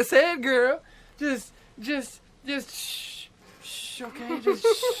know what it said, girl. Just shh, okay? Just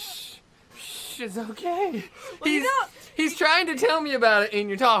shh, shh, it's okay. Well, you know- He's trying to tell me about it and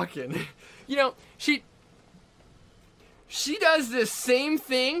you're talking. You know, she does this same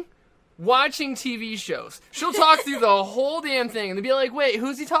thing watching TV shows. She'll talk through the whole damn thing and they'll be like, wait,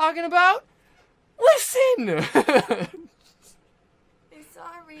 who's he talking about? Listen! I'm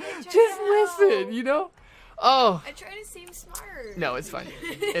sorry, I tried Just to listen, help. you know? Oh. I try to seem smart. No, it's fine.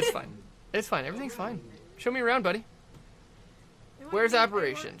 It's fine. It's fine. Everything's fine. Show me around, buddy. I wanna Where's be-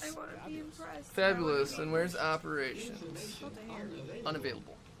 operations? I want to be impressed. Fabulous. And where's operations? What the hair?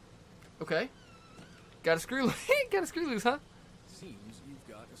 Unavailable. Okay. Got a screw loose. Got a screw loose, huh? Seems you've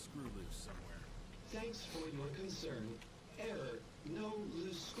got a screw loose somewhere. thanks for your concern. Error. No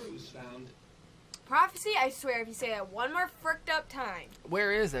loose screws found. Prophecy, I swear, if you say that one more fricked up time.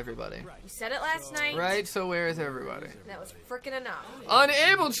 Where is everybody? You said it last night. Right, so where is everybody? That was frickin' enough.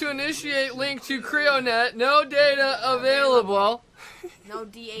 Unable to initiate link to CryoNet. No data available. No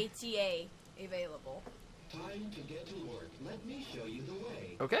DATA available. Time to get to work. Let me show you the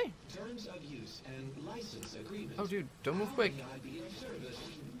way. Okay. Terms of use and license agreement. Oh, dude, don't move quick. May I be of service?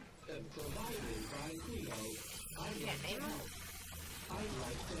 Provided by Creo. I'd like to help. I'd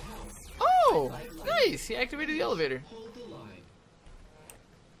like to help. Oh, nice. He activated the elevator. Hold the line.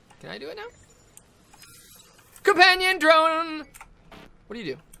 Can I do it now? Companion drone. What do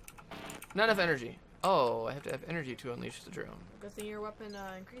you do? Not enough energy. Oh, I have to have energy to unleash the drone. Good thing your weapon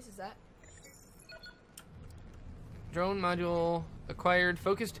increases that. Drone module acquired.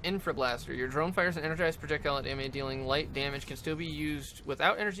 Focused infra blaster. Your drone fires an energized projectile at enemy, dealing light damage. Can still be used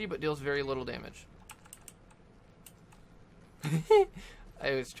without energy, but deals very little damage.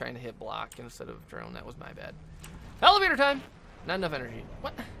 I was trying to hit block instead of drone. That was my bad. Elevator time. Not enough energy.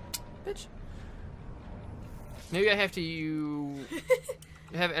 What? Bitch. Maybe I have to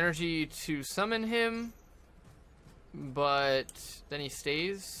have energy to summon him, but then he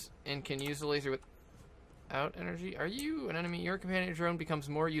stays and can use the laser without energy. Are you an enemy? Your companion drone becomes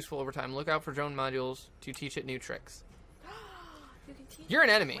more useful over time. Look out for drone modules to teach it new tricks. You're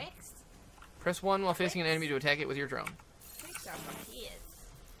an enemy. Press 1 while facing an enemy to attack it with your drone.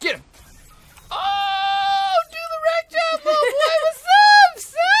 Get him! Oh, do the rec jump, boy! What's up,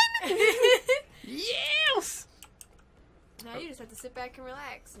 son? Yes! Now you just have to sit back and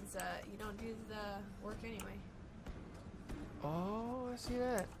relax since you don't do the work anyway. Oh, I see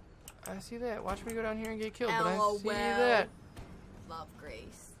that. I see that. Watch me go down here and get killed, but I LOL. see that. Love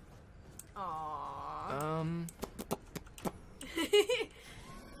Grace. Aww.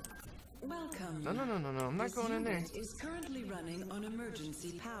 Welcome. No. I'm not going in there. Unit is currently running on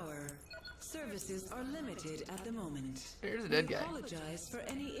emergency power. Services are limited at the moment. Here's a dead We guy. apologize for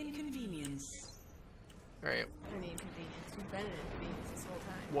any inconvenience. Alright. Any inconvenience. We've been an inconvenience this whole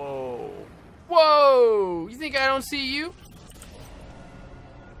time. Whoa. Whoa! You think I don't see you?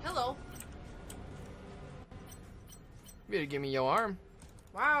 Hello. You better give me your arm.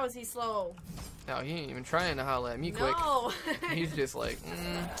 Wow, is he slow? No, he ain't even trying to holler at me quick. No. He's just like,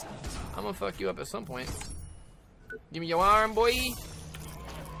 I'm gonna fuck you up at some point. Give me your arm, boy.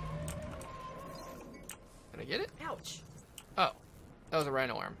 Did I get it? Ouch. Oh, that was a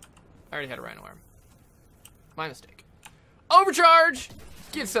rhino arm. I already had a rhino arm. My mistake. Overcharge!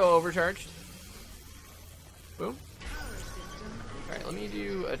 Get so overcharged. Boom. Alright, let me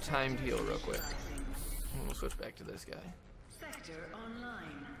do a timed heal real quick. And we'll switch back to this guy. Sector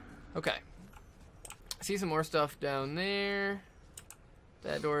online. Okay. I see some more stuff down there.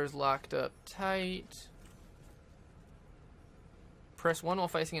 That door is locked up tight. Press 1 while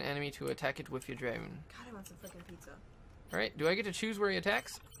facing an enemy to attack it with your drone. God, I want some freaking pizza. Alright, do I get to choose where he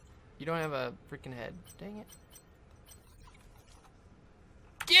attacks? You don't have a freaking head. Dang it.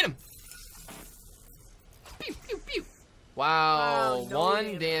 Get him! Pew, pew, pew. Wow, no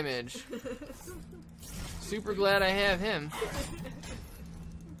 1 damage. Super glad I have him.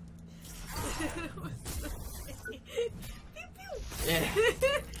 Yeah.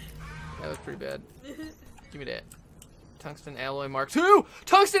 That was pretty bad. Give me that. Tungsten alloy Mark II!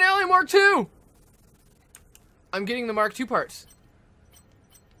 Tungsten alloy Mark II! I'm getting the Mark II parts.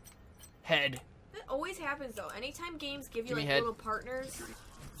 Head. That always happens though. Anytime games give you Give me like head. little partners,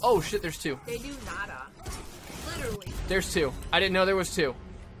 Oh shit, there's 2. they do nada. Literally. There's 2. I didn't know there was 2. You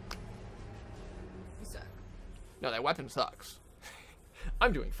suck. No, that weapon sucks.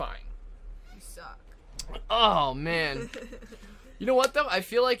 I'm doing fine. You suck. Oh, man. You know what, though? I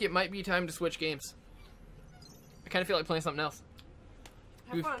feel like it might be time to switch games. I kind of feel like playing something else.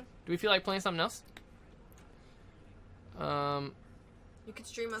 Have fun. Do we feel like playing something else? You could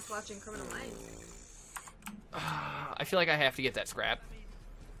stream us watching Criminal Minds. I feel like I have to get that scrap.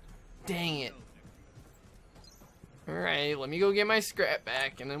 Dang it. Alright, let me go get my scrap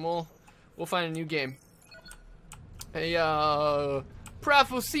back, and then we'll find a new game. Hey,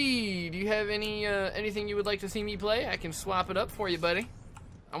 Prophecy, do you have anything you would like to see me play? I can swap it up for you, buddy.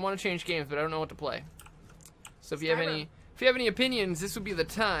 I want to change games, but I don't know what to play. So if you have any opinions, this would be the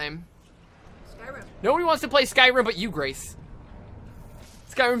time. Skyrim. Nobody wants to play Skyrim but you, Grace.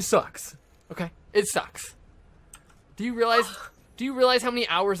 Skyrim sucks. Okay? It sucks. Do you realize how many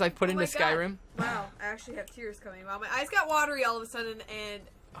hours I've put into Skyrim? Wow, I actually have tears coming out. My eyes got watery all of a sudden, and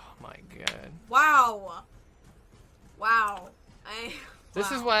Oh my god. wow.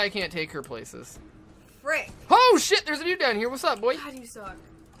 This is why I can't take her places. Frick. Oh shit, there's a dude down here. What's up, boy? God, you suck.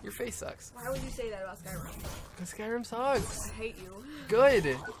 Your face sucks. Why would you say that about Skyrim? Because Skyrim sucks. I hate you.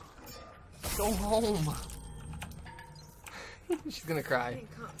 Good. Go home. She's gonna cry.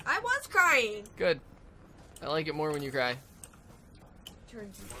 I was crying. Good. I like it more when you cry.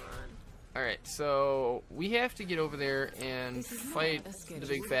 Turns you on. Alright, so we have to get over there and fight the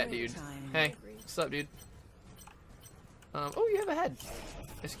big fat dude. Hey, what's up, dude? Oh, you have a head.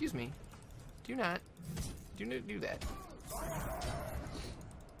 Excuse me. Do not do that.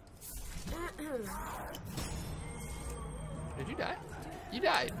 Did you die? You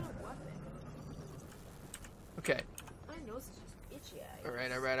died. Okay. My nose is just itchy.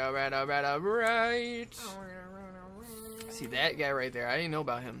 Alright. See that guy right there? I didn't know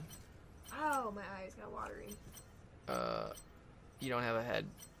about him. Oh, my eyes got watery. You don't have a head.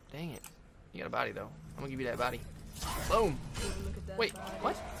 Dang it. You got a body though. I'm gonna give you that body. Boom. Look at that Wait, body.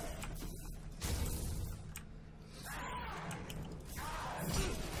 what?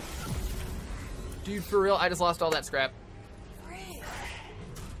 Dude, for real, I just lost all that scrap.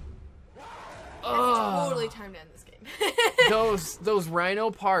 It's totally time to end this game. those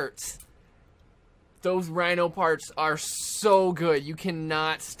rhino parts. Those rhino parts are so good. You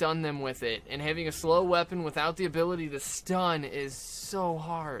cannot stun them with it. And having a slow weapon without the ability to stun is so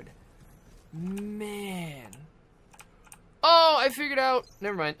hard. Man. Oh, I figured out.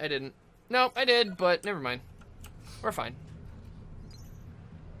 Never mind, I didn't. No, I did, but never mind. We're fine.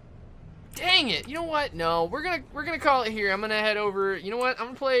 Dang it! You know what? No, we're gonna call it here. I'm gonna head over. You know what? I'm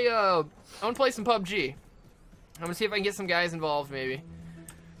gonna play some PUBG. I'm gonna see if I can get some guys involved, maybe.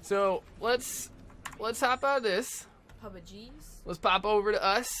 So let's hop out of this. PUBG's. Let's pop over to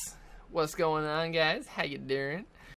us. What's going on, guys? How you doing?